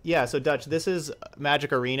so Dutch, this is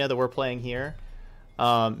Magic Arena that we're playing here.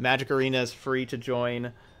 Magic Arena is free to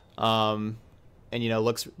join, and you know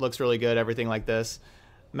looks really good, everything like this.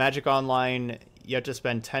 Magic Online, you have to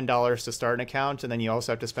spend $10 to start an account, and then you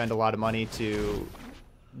also have to spend a lot of money to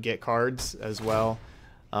get cards as well.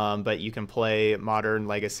 But you can play Modern,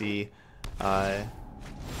 Legacy, other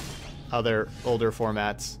older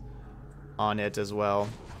formats on it as well.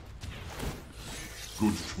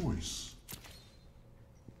 Good choice.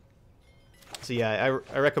 So yeah,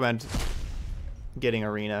 I recommend getting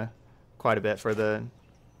Arena quite a bit for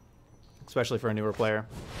especially for a newer player.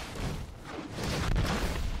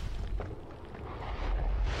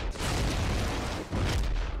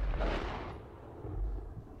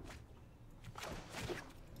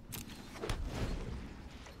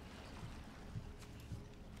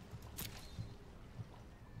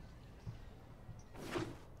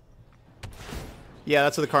 Yeah,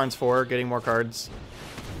 that's what the card's for, getting more cards.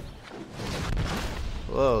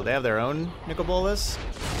 Whoa, they have their own Nicol Bolas?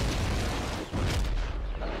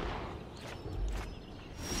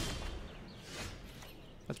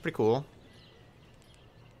 That's pretty cool.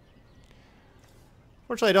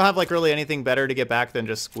 Fortunately, I don't have like really anything better to get back than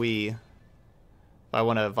just Squee. If I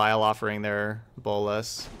want a Vial Offering their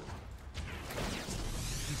Bolas.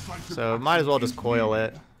 So might as well just coil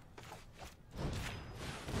it.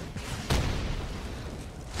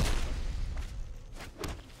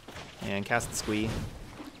 And cast the Squee.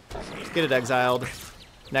 Get it exiled.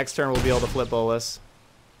 Next turn we'll be able to flip Bolas.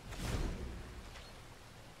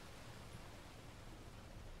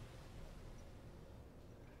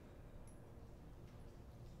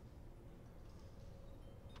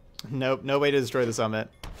 Nope, no way to destroy the summit.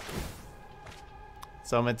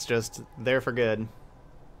 Summit's just there for good.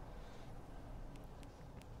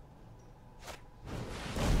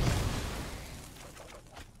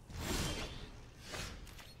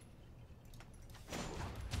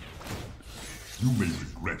 You may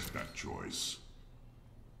regret that choice.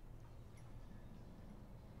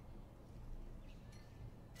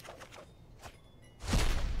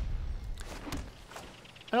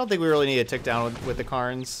 I don't think we really need to tick down with the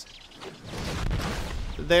Karns.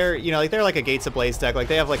 They're, you know, like they're like a Gates of Blaze deck. Like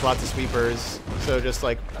they have like lots of sweepers, so just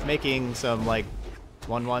like making some like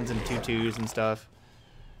 1/1s and 2/2s and stuff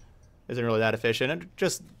isn't really that efficient. And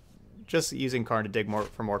just using Karn to dig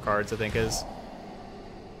for more cards, I think, is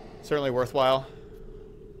certainly worthwhile.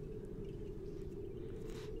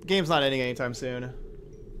 The game's not ending anytime soon.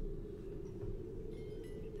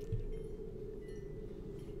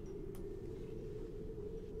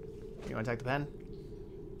 You want to attack the pen?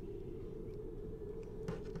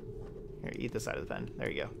 Here, eat the side of the pen. There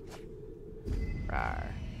you go.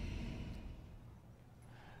 Rawr.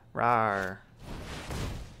 Rawr.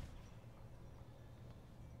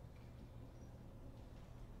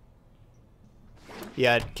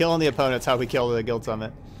 Yeah, killing the opponent's how we kill the Guild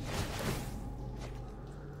Summit.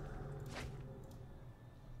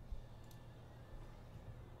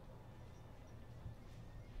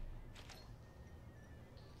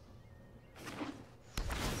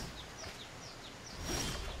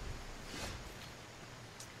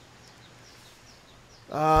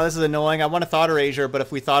 This is annoying. I want a Thought Erasure, but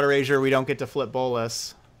if we Thought Erasure, we don't get to flip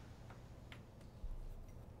Bolas.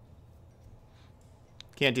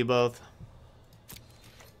 Can't do both.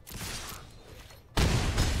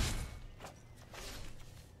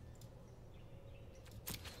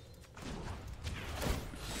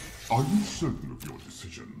 Are you certain of your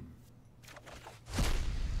decision?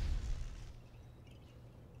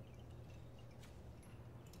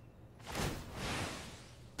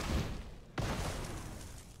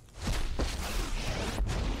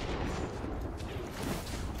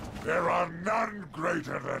 There are none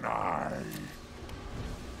greater than I.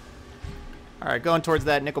 Alright, going towards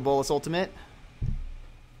that Nicol Bolas ultimate.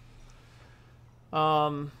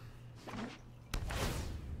 So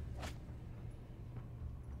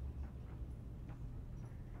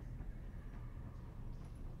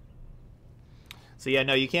yeah,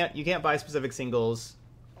 no, you can't buy specific singles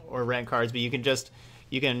or rent cards, but you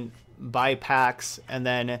can buy packs and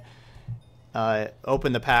then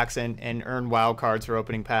open the packs and earn wild cards for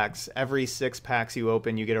opening packs. Every 6 packs you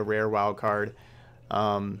open, you get a rare wild card.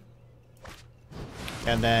 And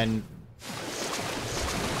then,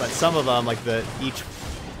 but some of them, like the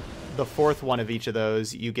 4th one of each of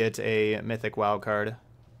those, you get a mythic wild card.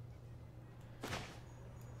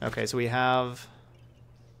 Okay, so we have.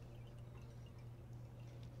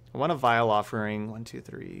 I want a Vial Offering. 1, 2,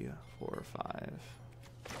 3, 4, 5.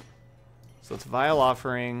 So it's Vial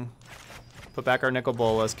Offering. Put back our Nicol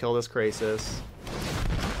Bolas. Kill this Grixis.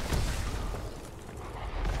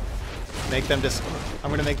 Make them I'm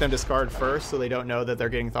going to make them discard first so they don't know that they're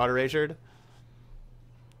getting Thought Erasered.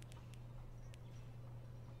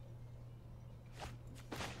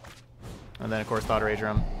 And then, of course, Thought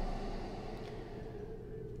Erasure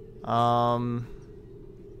them.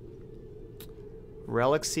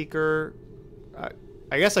 Relic Seeker.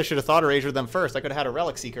 I guess I should have Thought Erasure them first. I could have had a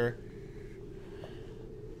Relic Seeker.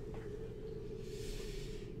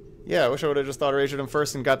 Yeah, I wish I would have just Thought Erasered them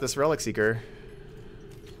first and got this Relic Seeker.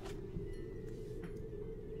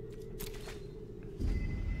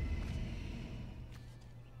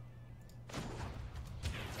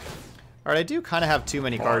 Alright, I do kind of have too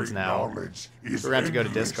many cards now. We're going to have to go to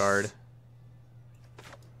discard.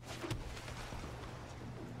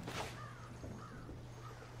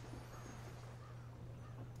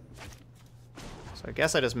 So I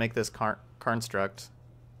guess I just make this Construct.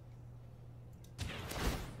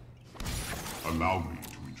 Allow me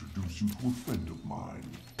to introduce you to a friend of mine.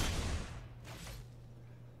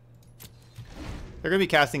 They're going to be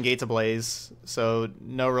casting Gates Ablaze, so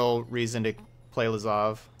no real reason to play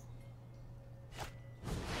Lazav.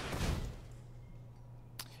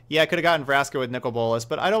 Yeah, I could have gotten Vraska with Nicol Bolas,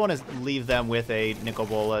 but I don't want to leave them with a Nicol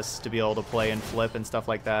Bolas to be able to play and flip and stuff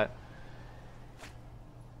like that.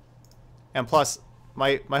 And plus,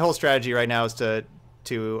 my whole strategy right now is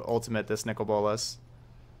to ultimate this Nicol Bolas.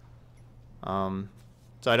 So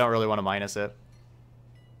I don't really want to minus it.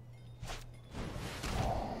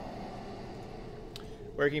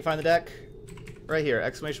 Where can you find the deck? Right here,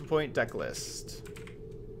 exclamation point, deck list.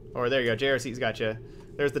 Or there you go, JRC's got you.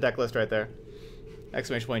 There's the deck list right there.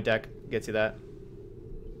 Exclamation point deck gets you that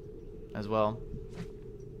as well.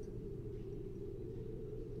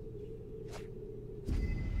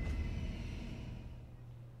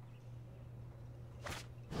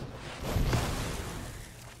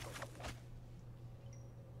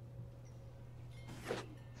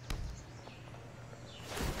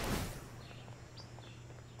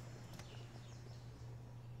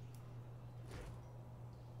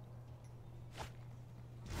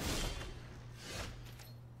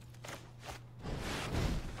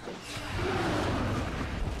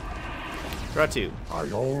 Draw 2.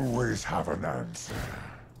 I always have an answer.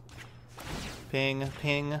 Ping,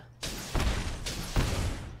 ping.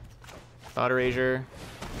 Thought Erasure.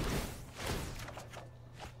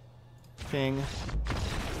 Ping.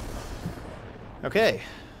 Okay.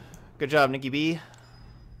 Good job, Nikki B.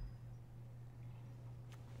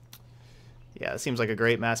 Yeah, it seems like a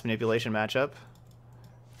great mass manipulation matchup.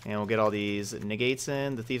 And we'll get all these negates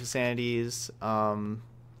in, the Thief of Sanities.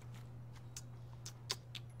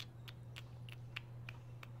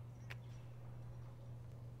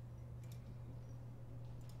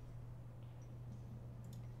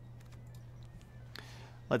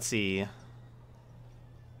 Let's see. I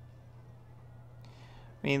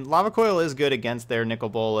mean, Lava Coil is good against their Nicol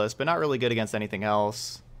Bolas, but not really good against anything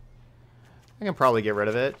else. I can probably get rid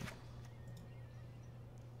of it.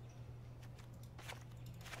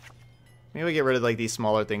 Maybe we get rid of like these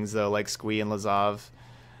smaller things though, like Squee and Lazav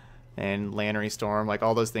and Lantern Storm. Like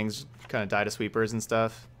all those things kind of die to sweepers and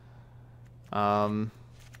stuff. I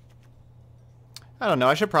don't know.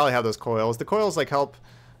 I should probably have those coils. The coils like help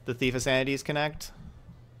the Thief of Sanities connect.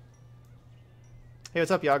 Hey, what's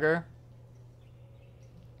up, Yager?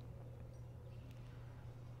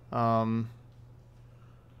 Yeah,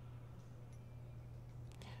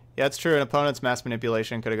 it's true. An opponent's mass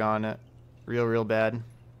manipulation could have gone real bad.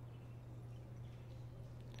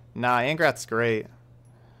 Nah, Angrath's great.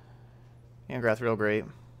 Angrath real great.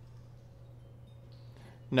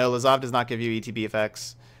 No, Lazav does not give you ETB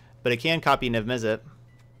effects, but it can copy Niv Mizzet.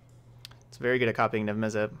 It's very good at copying Niv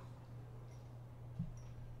Mizzet.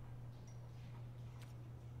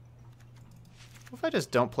 if I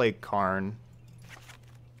just don't play Karn?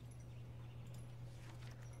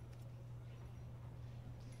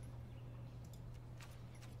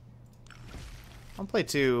 I'll play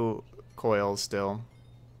 2 coils still.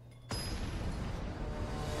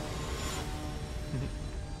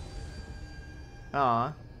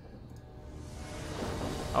 Aw.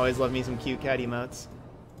 Always love me some cute cat emotes.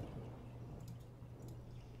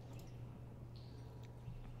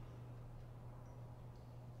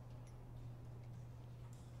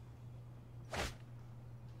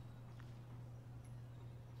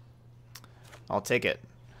 I'll take it.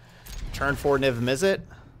 Turn 4 Niv Mizzet.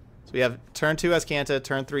 So we have turn 2 Azcanta,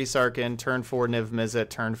 turn 3 Sarkhan, turn 4 Niv Mizzet,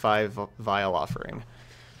 turn 5 Vial Offering.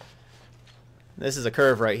 This is a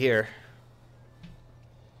curve right here.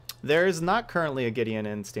 There's not currently a Gideon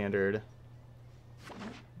in Standard.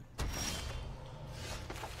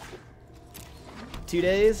 Two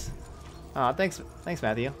days? Aw, thanks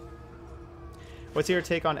Matthew. What's your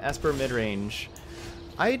take on Esper midrange?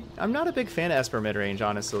 I'm not a big fan of Esper midrange,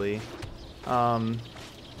 honestly.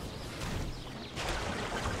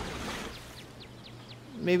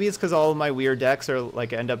 Maybe it's because all of my weird decks are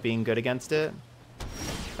like end up being good against it.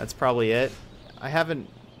 That's probably it. I haven't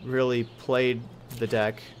really played the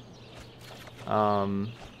deck,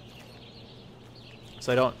 so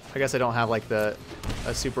I guess I don't have like a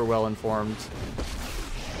super well informed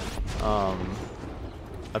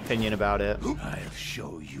opinion about it. I'll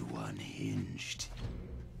show you unhinged.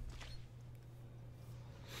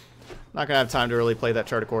 Not gonna have time to really play that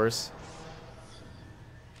chart, of course.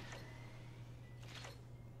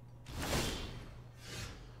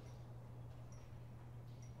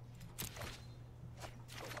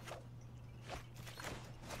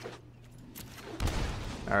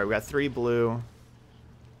 All right, we got 3 blue.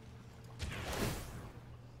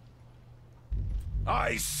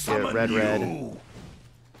 I summon red, you. red.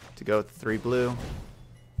 To go with 3 blue.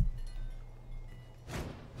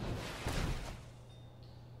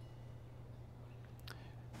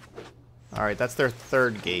 All right, that's their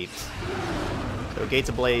 3rd gate. So Gates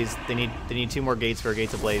Ablaze, they need 2 more gates for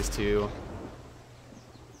Gates Ablaze to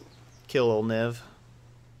kill old Niv.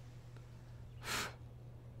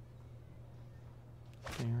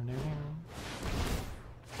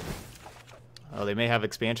 Oh, they may have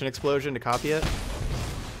Expansion Explosion to copy it?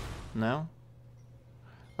 No?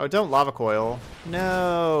 Oh, don't Lava Coil.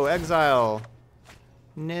 No! Exile!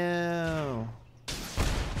 No!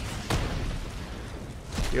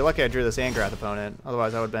 You're lucky I drew this Angrath opponent,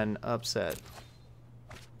 otherwise I would have been upset.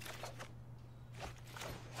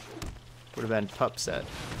 Would have been pupset.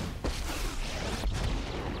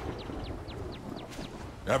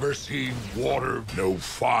 Ever seen water? No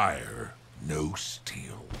fire, no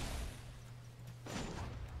steel.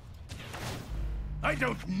 I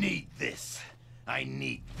don't need this. I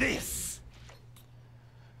need this.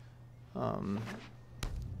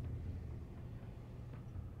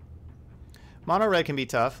 Mono red can be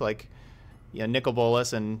tough, like, yeah, Nicol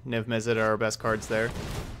Bolas and Niv Mizzet are our best cards there.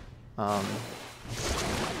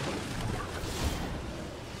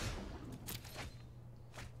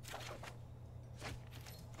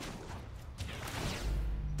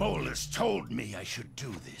 Bolas told me I should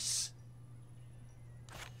do this.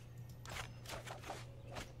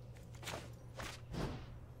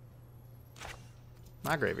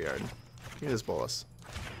 My graveyard. Give me this Bolas.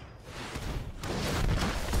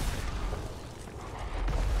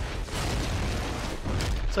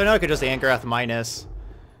 So I know I could just Angrath minus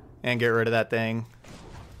and get rid of that thing.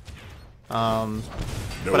 But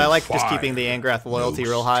I like just keeping the Angrath loyalty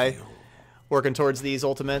real high. Working towards these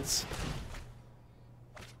ultimates.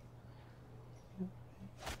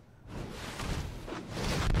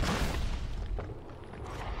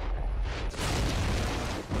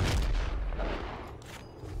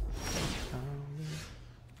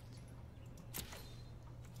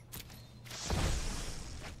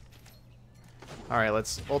 Alright,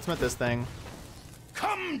 let's ultimate this thing.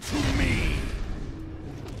 Come to me!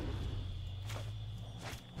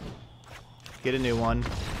 Get a new one.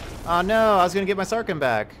 Oh no, I was gonna get my Sarkhan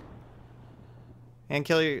back. And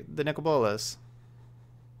kill the Nicol Bolas.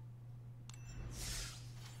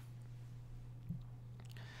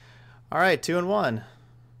 Alright, 2 and 1.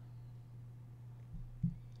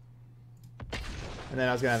 And then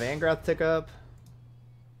I was gonna have Angrath tick up.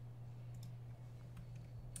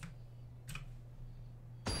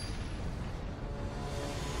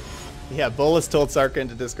 Yeah, Bolas told Sarkhan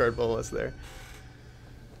to discard Bolas there.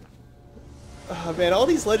 Oh man, all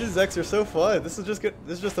these Legends decks are so fun. This is just good.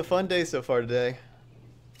 This is just a fun day so far today.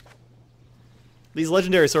 These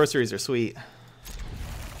legendary sorceries are sweet.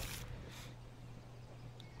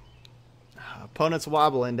 Opponent's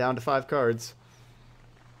wobbling down to 5 cards.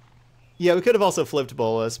 Yeah, we could have also flipped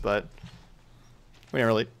Bolus, but we didn't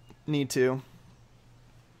really need to.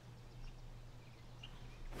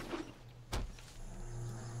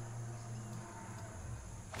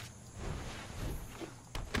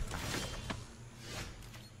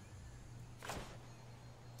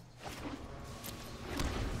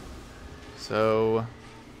 So,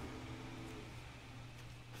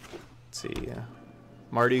 let's see.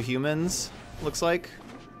 Mardu humans, looks like.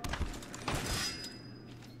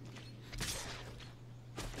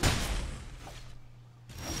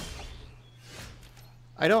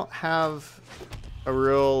 I don't have a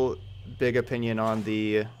real big opinion on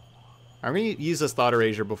the... I'm going to use this Thought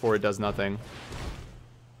Erasure before it does nothing.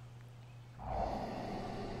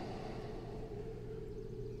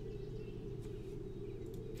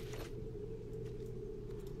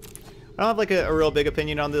 I don't have like a real big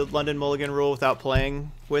opinion on the London Mulligan rule without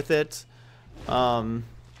playing with it. You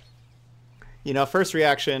know, first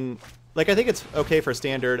reaction, like I think it's okay for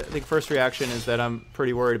standard. I think first reaction is that I'm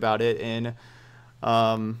pretty worried about it in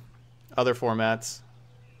other formats.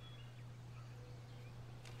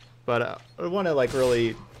 But I want to like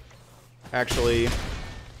really actually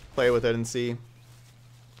play with it and see.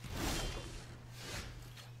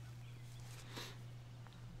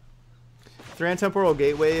 Thran Temporal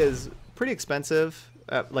Gateway is pretty expensive.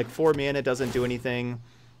 At like 4 mana, it doesn't do anything,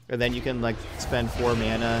 and then you can like spend 4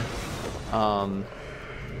 mana.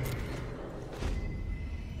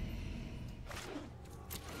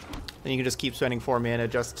 Then you can just keep spending 4 mana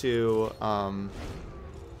just to,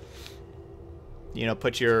 you know,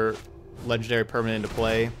 put your legendary permanent into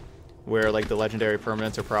play, where like the legendary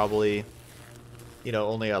permanents are probably, you know,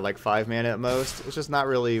 only at like 5 mana at most. It's just not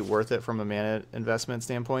really worth it from a mana investment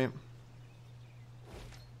standpoint.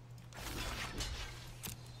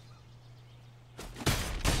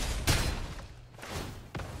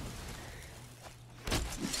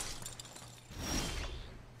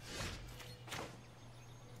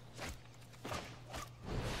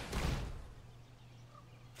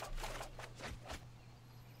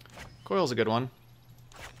 Coil's a good one.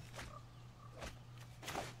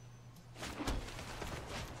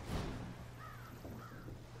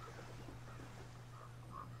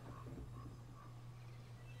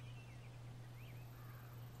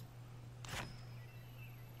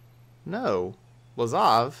 No.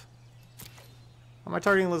 Lazav? How am I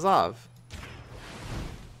targeting Lazav?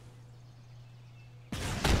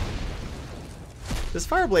 This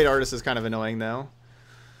Fireblade Artist is kind of annoying, though.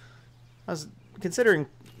 I was considering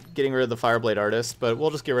getting rid of the Fireblade Artist, but we'll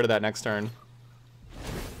just get rid of that next turn.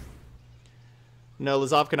 No,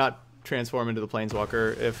 Lazav cannot transform into the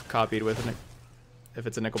Planeswalker if copied with if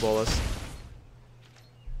it's a Nicol Bolas.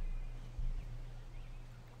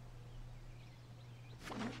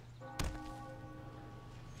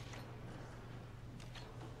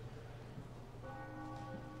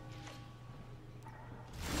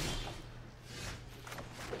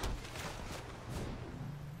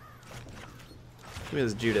 Give me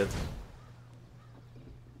this Judith.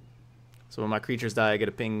 So when my creatures die, I get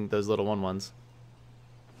to ping those little 1/1s.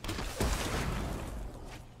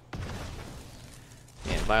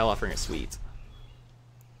 Man, Vial Offering is sweet.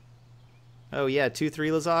 Oh yeah,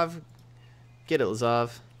 2/3 Lazav. Get it,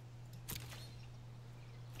 Lazav.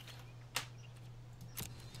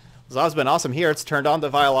 Lazav's been awesome here. It's turned on the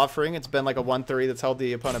Vial Offering. It's been like a 1/3 that's held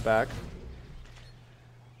the opponent back.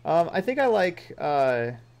 I think I like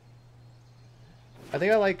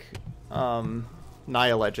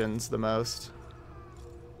Naya Legends the most.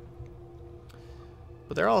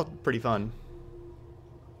 But they're all pretty fun.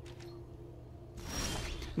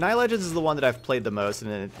 Naya Legends is the one that I've played the most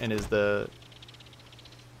and is the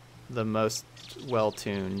most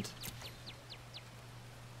well-tuned.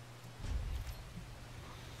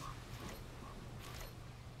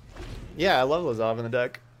 Yeah, I love Lazav in the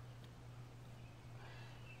deck.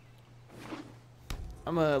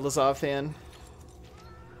 I'm a Lazav fan.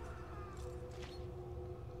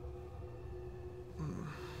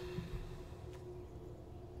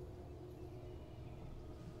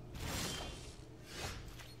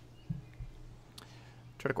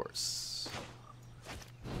 Tread course.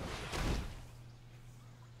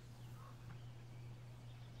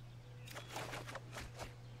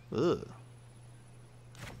 Ugh.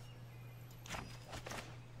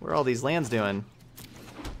 What are all these lands doing?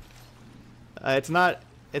 It's not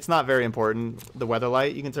very important. The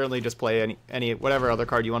Weatherlight. You can certainly just play any whatever other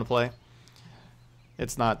card you want to play.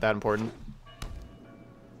 It's not that important.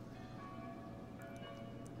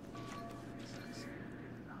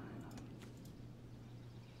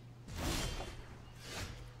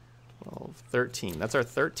 13. That's our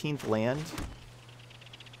 13th land.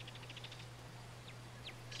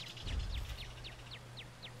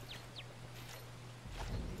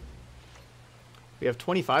 We have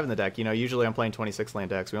 25 in the deck. You know, usually I'm playing 26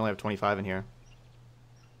 land decks. We only have 25 in here.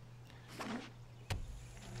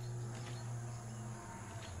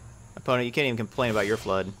 Opponent, you can't even complain about your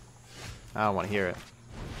flood. I don't want to hear it.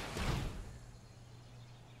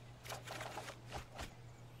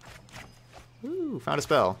 Ooh, found a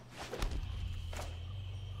spell.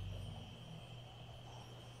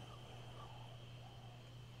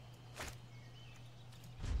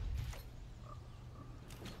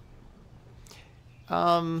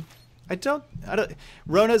 I don't.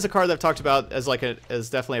 Rona is a card that I've talked about as like as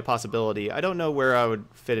definitely a possibility. I don't know where I would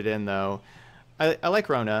fit it in though. I like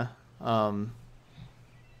Rona.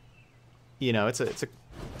 You know, it's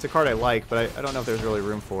a card I like, but I don't know if there's really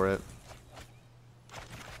room for it.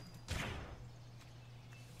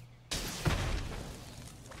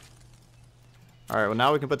 All right, well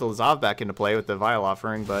now we can put the Lazav back into play with the Vial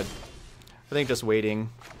Offering, but I think just waiting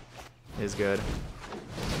is good.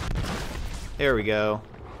 There we go.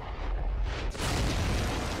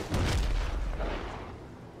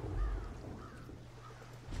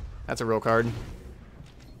 That's a real card.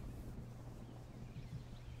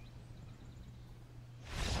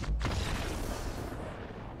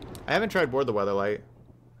 I haven't tried Board the Weatherlight.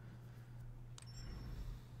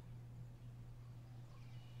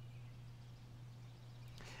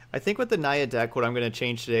 I think with the Naya deck, what I'm going to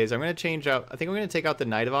change today is I'm going to change out... I think I'm going to take out the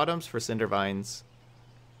Night of Autumns for Cindervines.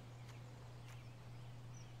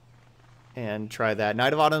 And try that.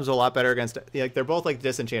 Night of Autumn's a lot better against... Like, they're both like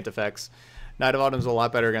disenchant effects. Night of Autumn's a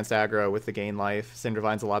lot better against aggro with the gain life.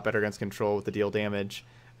 Cindervine's a lot better against control with the deal damage.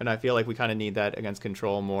 And I feel like we kind of need that against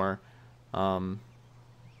control more. I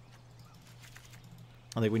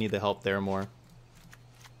think we need the help there more.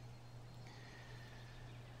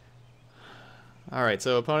 Alright,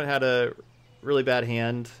 so opponent had a really bad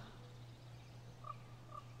hand.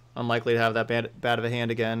 Unlikely to have that bad of a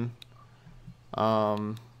hand again.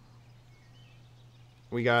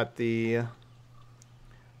 We got the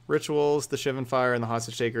Rituals, the Shivan Fire, and the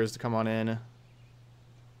Hostage Takers to come on in.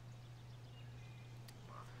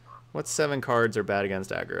 What 7 cards are bad against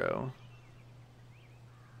aggro?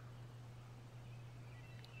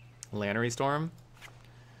 Lannery Storm.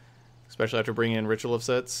 Especially after bringing in Ritual of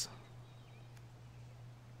Sits.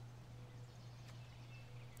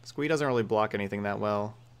 Squee doesn't really block anything that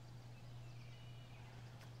well.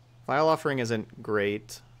 Vial Offering isn't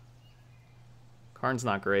great. Karn's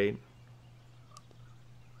not great.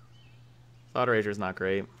 Thought Rager's not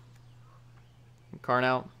great. Karn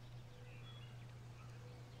out.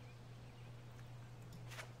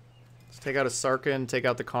 Let's take out a Sarkhan, take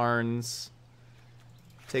out the Karns.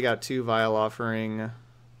 Take out 2 Vial Offering.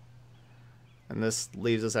 And this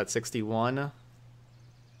leaves us at 61.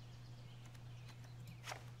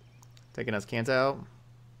 Taking us Kanta out.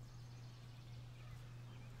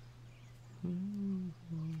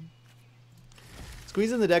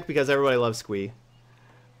 Squee's in the deck because everybody loves Squee.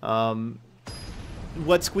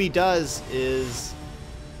 What Squee does is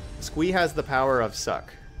Squee has the power of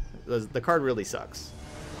suck. The card really sucks.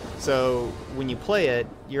 So when you play it,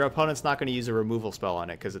 your opponent's not going to use a removal spell on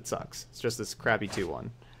it because it sucks. It's just this crappy 2/1.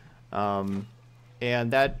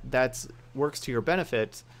 And that works to your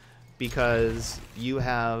benefit because you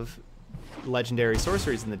have legendary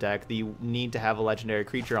sorceries in the deck that you need to have a legendary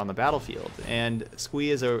creature on the battlefield. And Squee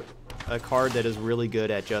is a card that is really good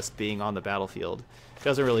at just being on the battlefield. It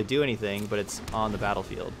doesn't really do anything, but it's on the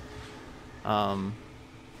battlefield.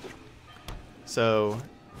 So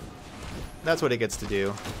that's what it gets to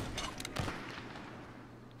do.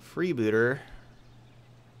 Freebooter.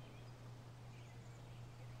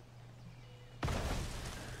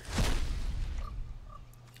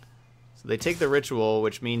 So they take the Ritual,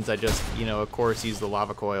 which means I just, you know, of course, use the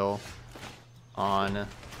Lava Coil on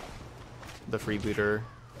the Freebooter.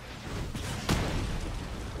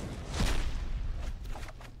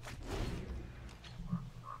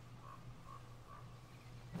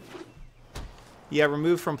 Yeah,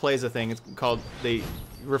 remove from play is a thing. It's called, they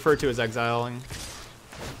refer to as exiling.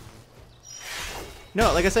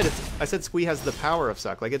 No, like I said, I said Squee has the power of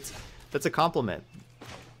suck. Like that's a compliment.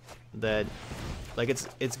 That, like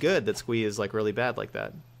it's good that Squee is like really bad like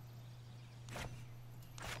that.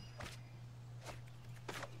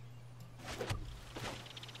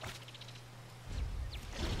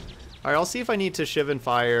 Alright, I'll see if I need to Shivan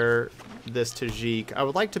Fire this Tajik. I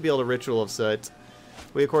would like to be able to Ritual of Soot.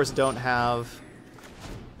 We of course don't have...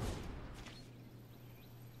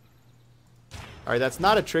 Alright, that's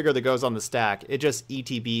not a trigger that goes on the stack. It just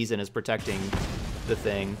ETBs and is protecting the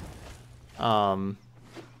thing. So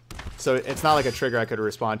it's not like a trigger I could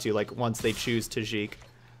respond to, like, once they choose Tajik.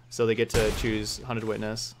 So they get to choose Hunted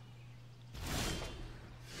Witness.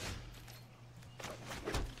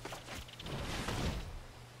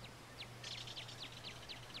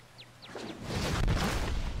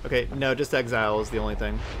 Okay, no, just exile is the only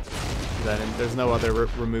thing. There's no other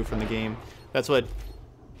remove from the game. That's what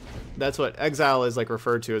exile is like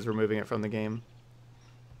referred to as removing it from the game.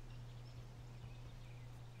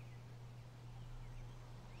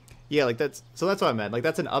 Yeah, like that's what I meant. Like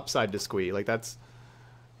that's an upside to Squee. Like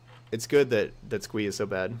it's good that Squee is so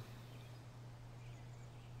bad.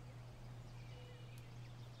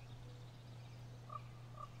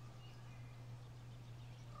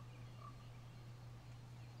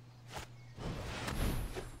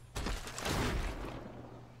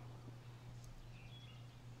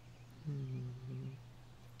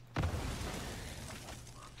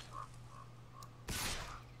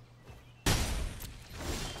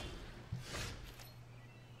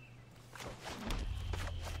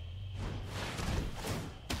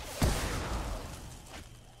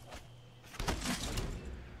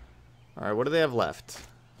 Alright, what do they have left?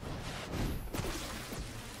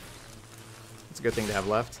 It's a good thing to have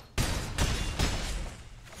left.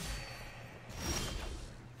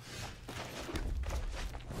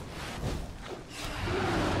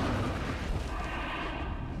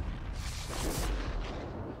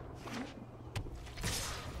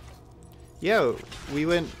 Yeah, we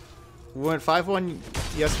went 5-1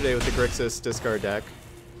 yesterday with the Grixis discard deck.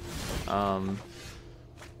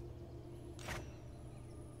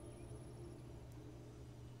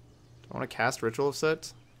 I want to cast Ritual of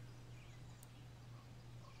Soot.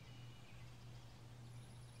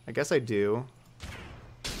 I guess I do.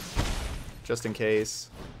 Just in case.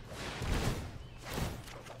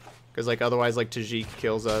 Because like otherwise like Tajik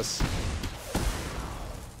kills us.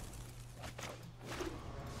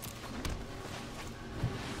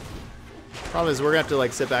 Problem is we're gonna have to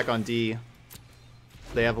like sit back on D.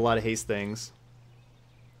 They have a lot of haste things.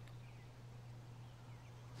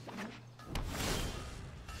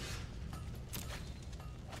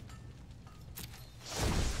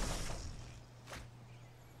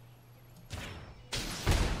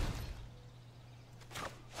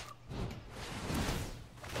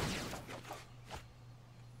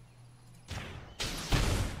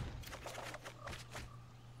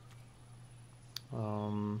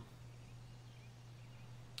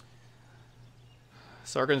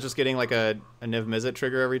 Sarkhan's just getting like a Niv Mizzet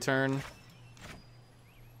trigger every turn.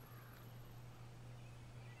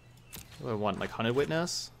 What do I want? Like Hunted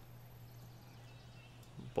Witness?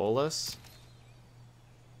 Bolus?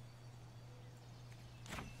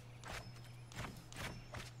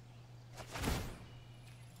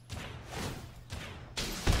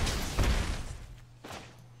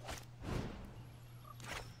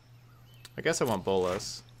 I guess I want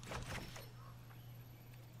Bolus.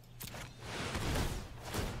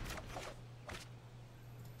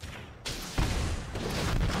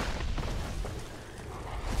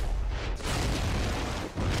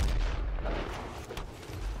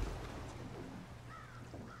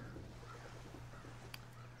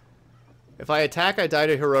 If I attack, I die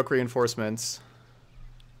to heroic reinforcements.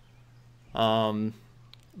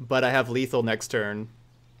 But I have lethal next turn.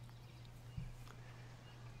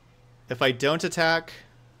 If I don't attack...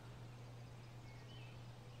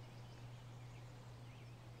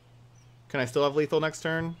 Can I still have lethal next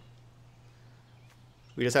turn?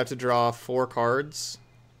 We just have to draw 4 cards.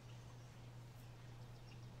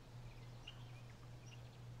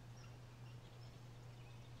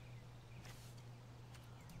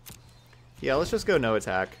 Yeah, let's just go no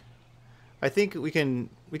attack. I think we can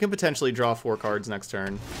potentially draw 4 cards next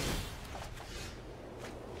turn.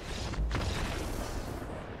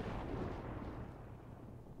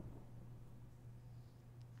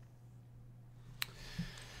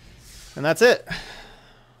 And that's it.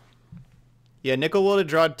 Yeah, Nickel would have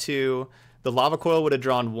drawn 2. The Lava Coil would have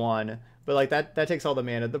drawn 1. But like that takes all the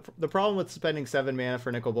mana. The problem with spending 7 mana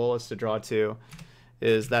for Nicol Bolas to draw 2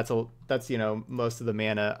 is that's you know most of the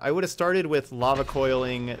mana. I would have started with Lava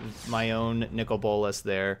Coiling my own Nicol Bolas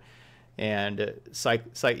there, and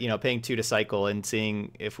you know paying 2 to cycle and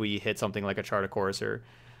seeing if we hit something like a Chart of Course or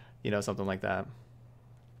you know something like that.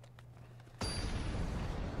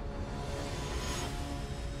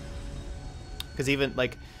 Because even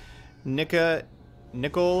like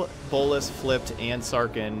Nicol Bolas flipped and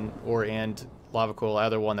Sarkhan and Lava Coil,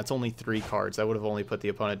 either one, that's only 3 cards. That would have only put the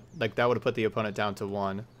opponent, like, that would have put the opponent down to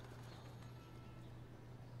 1.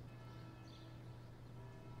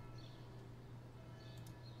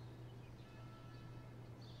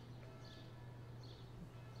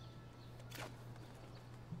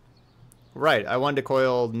 Right, I wanted to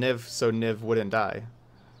coil Niv so Niv wouldn't die.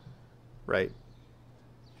 Right.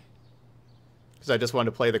 Because I just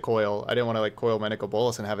wanted to play the coil. I didn't want to, like, coil my Nicol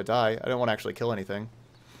Bolas and have it die. I didn't want to actually kill anything.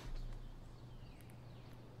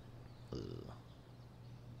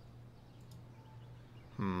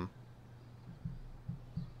 I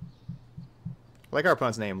like our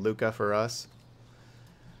opponent's name, Luka for us.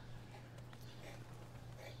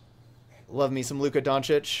 Love me some Luka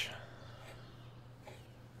Doncic.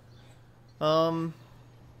 I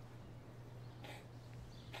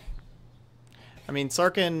mean,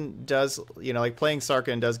 Sarkin does, you know, like playing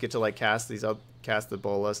Sarkin does get to like cast these up, cast the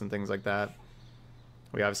Bolas and things like that.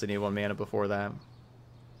 We obviously need 1 mana before that.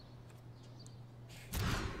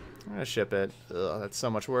 I'm gonna ship it. Ugh, that's so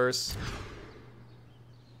much worse.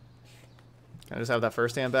 Can I just have that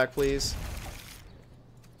first hand back, please?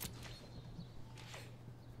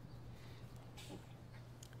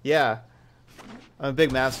 Yeah, I'm a big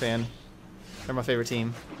Mavs fan. They're my favorite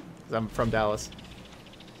team. 'Cause I'm from Dallas.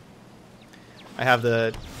 I have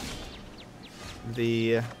the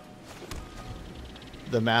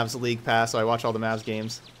Mavs League Pass, so I watch all the Mavs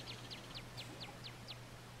games.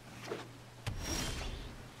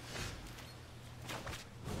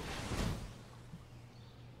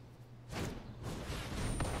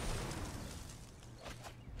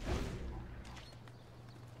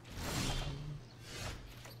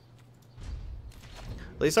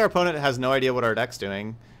 At least our opponent has no idea what our deck's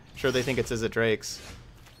doing. Sure, they think it's Izzet Drakes.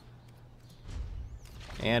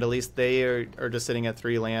 And at least they are just sitting at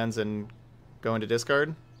 3 lands and going to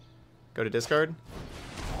discard. Go to discard.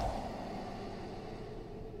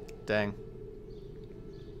 Dang.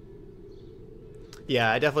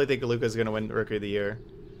 Yeah, I definitely think Luka's going to win Rookie of the Year.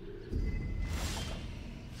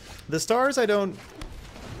 The stars, I don't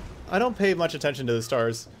pay much attention to the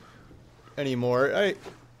stars anymore.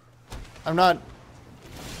 I'm not...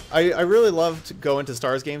 I really loved going to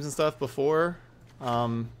stars games and stuff before.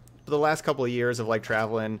 The last couple of years of like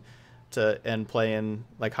traveling to and playing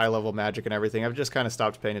like high level Magic and everything, I've just kind of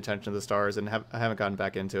stopped paying attention to the stars and I haven't gotten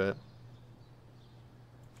back into it.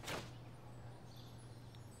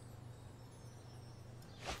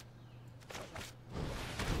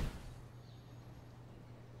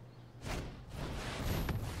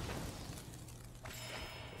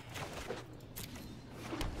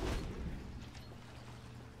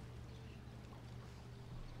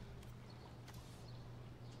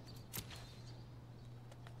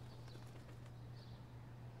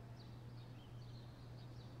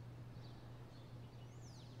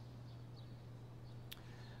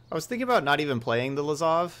 I was thinking about not even playing the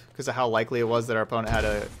Lazov because of how likely it was that our opponent had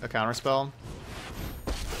a counterspell.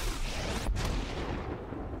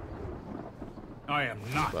 I am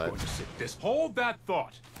not going to sit this. Hold that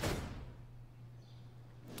thought.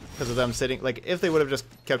 Because of them sitting, like, if they would have just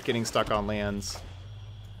kept getting stuck on lands,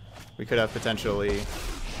 we could have potentially,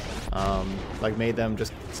 like, made them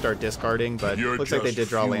just start discarding. But it looks like they did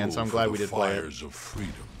draw lands, so I'm glad we did play it. Of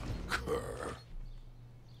freedom, Kerr.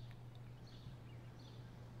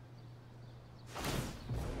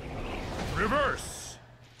 Reverse.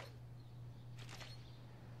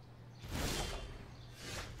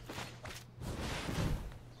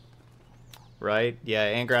 Right?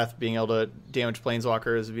 Yeah, Angrath being able to damage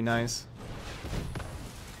Planeswalkers would be nice.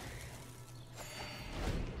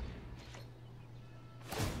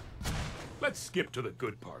 Let's skip to the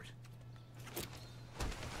good part.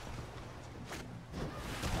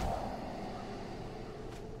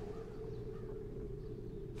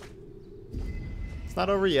 It's not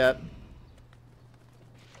over yet.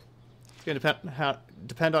 It's going to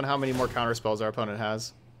depend on how many more counterspells our opponent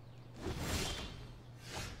has.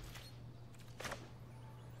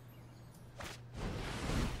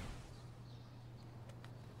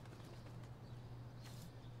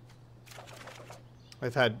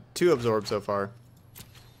 I've had 2 absorb so far.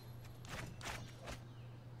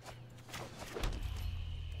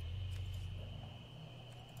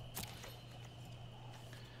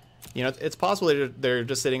 You know, it's possible they're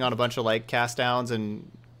just sitting on a bunch of like cast downs and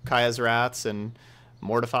Kaya's Rats and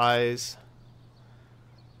Mortifies.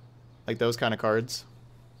 Like those kind of cards.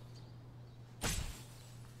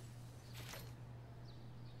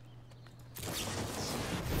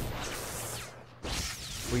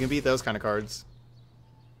 We can beat those kind of cards.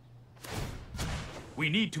 We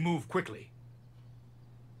need to move quickly.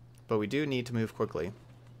 But we do need to move quickly.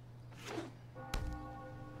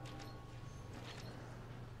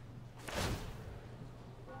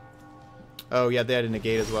 Oh yeah, they had a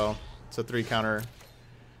negate as well. So 3 counter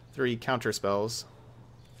spells.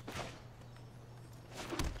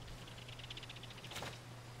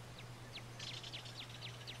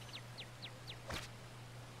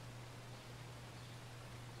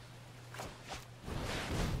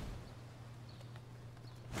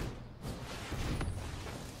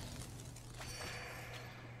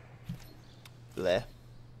 Bleh.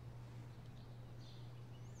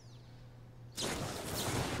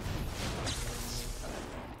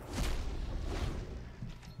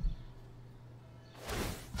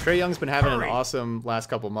 Trae Young's been having an awesome last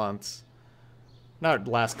couple months. Not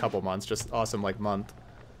last couple months, just awesome like month.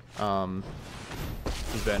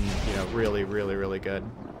 He's been, you know, really, really, really good.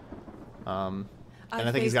 And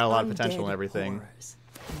I think he's got a lot of potential and everything.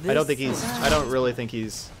 I don't really think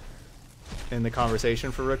he's in the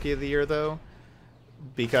conversation for Rookie of the Year though,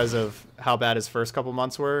 because of how bad his first couple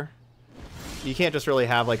months were. You can't just really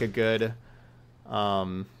have like a good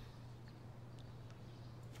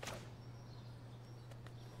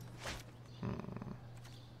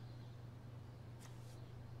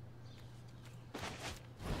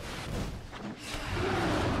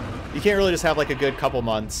you can't really just have like a good couple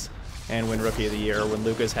months and win Rookie of the Year when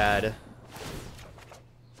Luka's had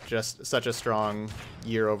just such a strong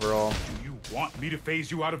year overall. Do you want me to phase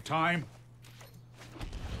you out of time?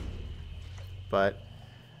 But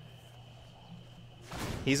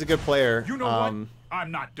he's a good player. You know what?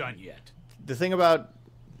 I'm not done yet. The thing about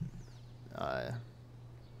Trae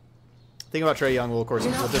Young will, of course,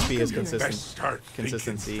 will just be his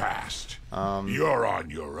consistency. Fast. You're on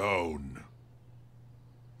your own.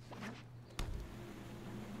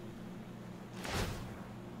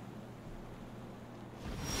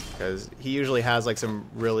 Because he usually has like some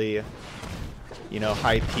really, you know,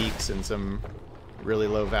 high peaks and some really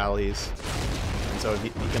low valleys, and so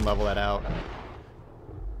he can level that out.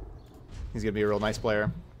 He's gonna be a real nice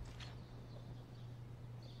player.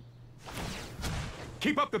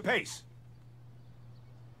 Keep up the pace.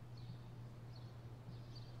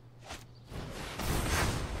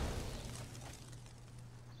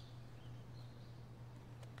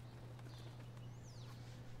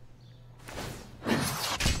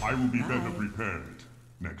 I will be better prepared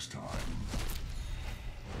next time.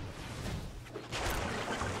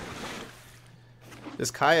 This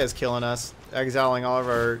Kaya is killing us, exiling all of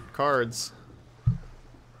our cards.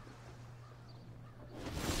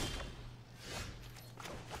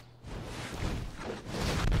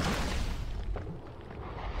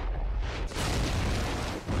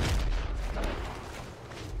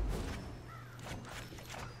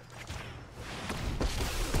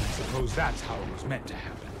 Suppose that's how it was meant to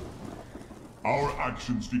happen. Our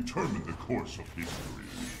actions determine the course of history.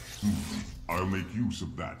 I'll make use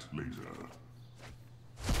of that later.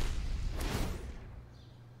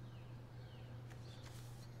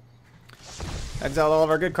 Exiled all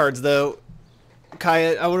of our good cards, though.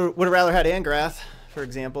 Kaya, I would have rather had Angrath, for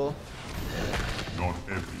example. Not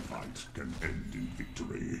every fight can end in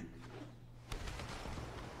victory.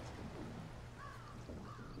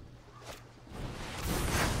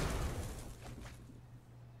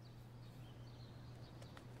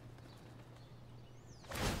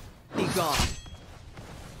 Be gone.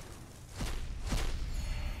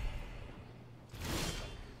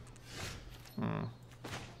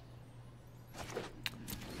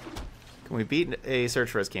 Can we beat a Search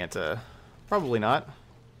for Azcanta? Probably not.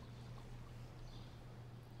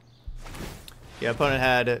 Yeah, opponent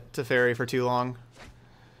had Teferi for too long.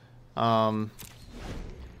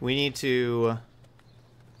 We need to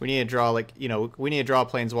draw, like, you know, we need to draw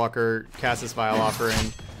Planeswalker, cast this Vile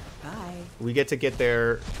Offering. Bye. We get to get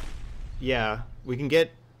there. Yeah, we can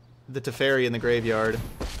get the Teferi in the graveyard.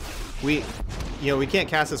 We can't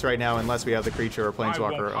cast this right now unless we have the creature or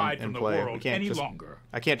Planeswalker in play. We can't just.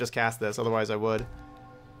 I can't just cast this, otherwise I would.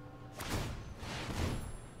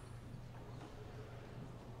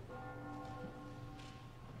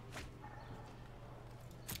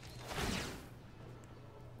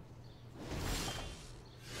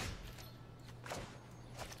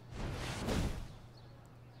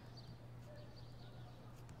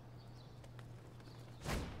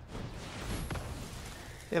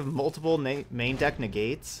 They have multiple main deck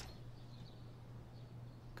negates?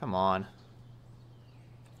 Come on.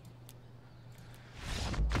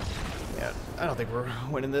 Yeah, I don't think we're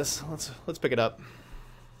winning this. Let's pick it up.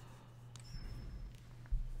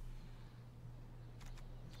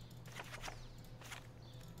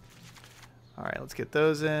 All right, let's get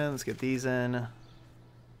those in. Let's get these in.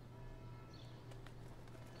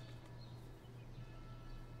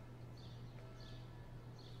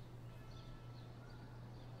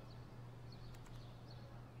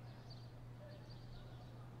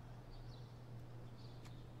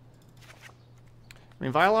 I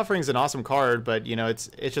mean, Vile Offering's an awesome card, but, you know, it's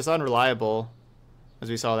just unreliable, as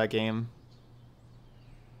we saw that game.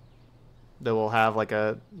 That will have, like,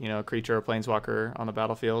 a, you know, creature or Planeswalker on the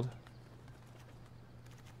battlefield.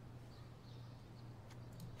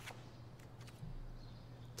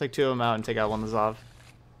 Take two of them out and take out one Lazav.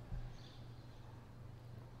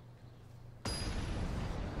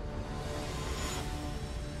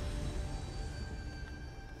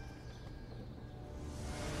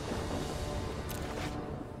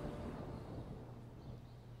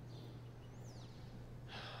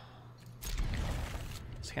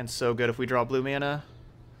 hand's so good if we draw blue mana.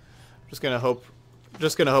 Just gonna hope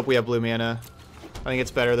we have blue mana. I think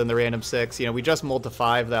it's better than the random 6. You know, we just mulled to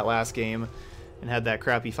 5 that last game and had that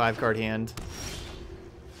crappy 5-card hand.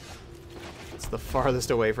 It's the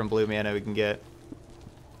farthest away from blue mana we can get.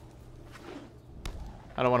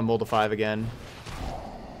 I don't want to mull to 5 again.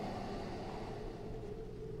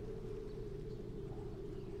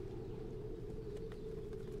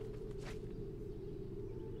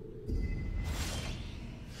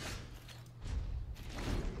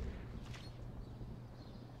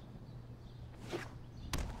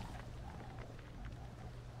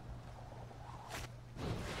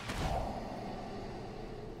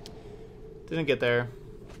 Didn't get there.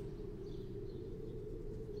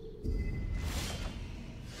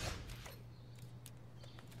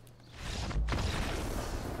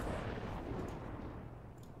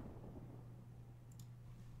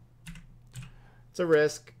 It's a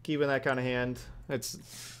risk keeping that kind of hand. It's,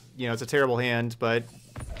 you know, it's a terrible hand, but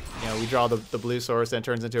you know, we draw the blue source and it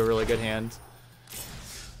turns into a really good hand.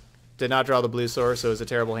 Did not draw the blue source, so it was a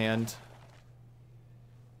terrible hand.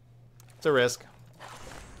 It's a risk.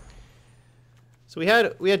 So we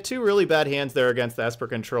had 2 really bad hands there against the Esper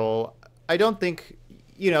Control. I don't think,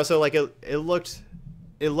 you know, so like it looked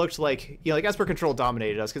like, you know, like Esper Control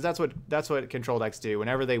dominated us because that's what control decks do.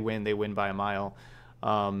 Whenever they win by a mile.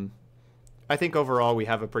 I think overall we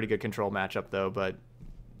have a pretty good control matchup though, but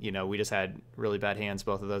you know, we just had really bad hands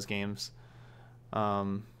both of those games.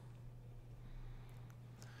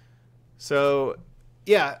 So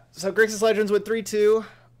yeah, so Grixis Legends with 3-2,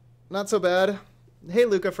 not so bad. Hey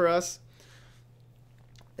Luca for us.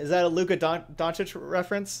 Is that a Luka Doncic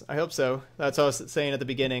reference? I hope so. That's what I was saying at the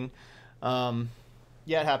beginning. Yeah,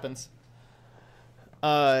 it happens.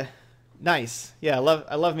 Nice. Yeah,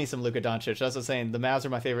 I love me some Luka Doncic. That's what I was saying. The Mavs are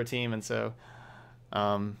my favorite team, and so,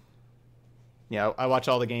 yeah, I watch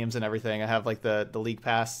all the games and everything. I have like the league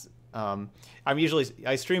pass.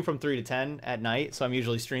 I stream from 3 to 10 at night, so I'm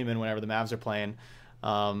usually streaming whenever the Mavs are playing.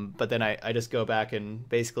 But then I just go back and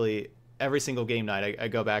basically every single game night I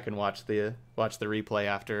go back and watch the replay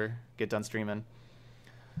after get done streaming.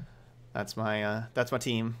 That's my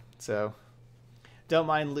team. So don't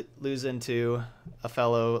mind losing to a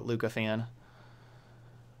fellow Luka fan.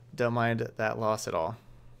 Don't mind that loss at all.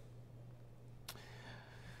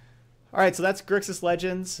 All right, so that's Grixis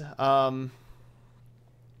Legends.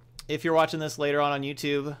 If you're watching this later on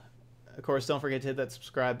YouTube, of course, don't forget to hit that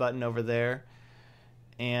subscribe button over there.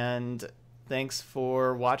 And thanks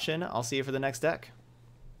for watching. I'll see you for the next deck.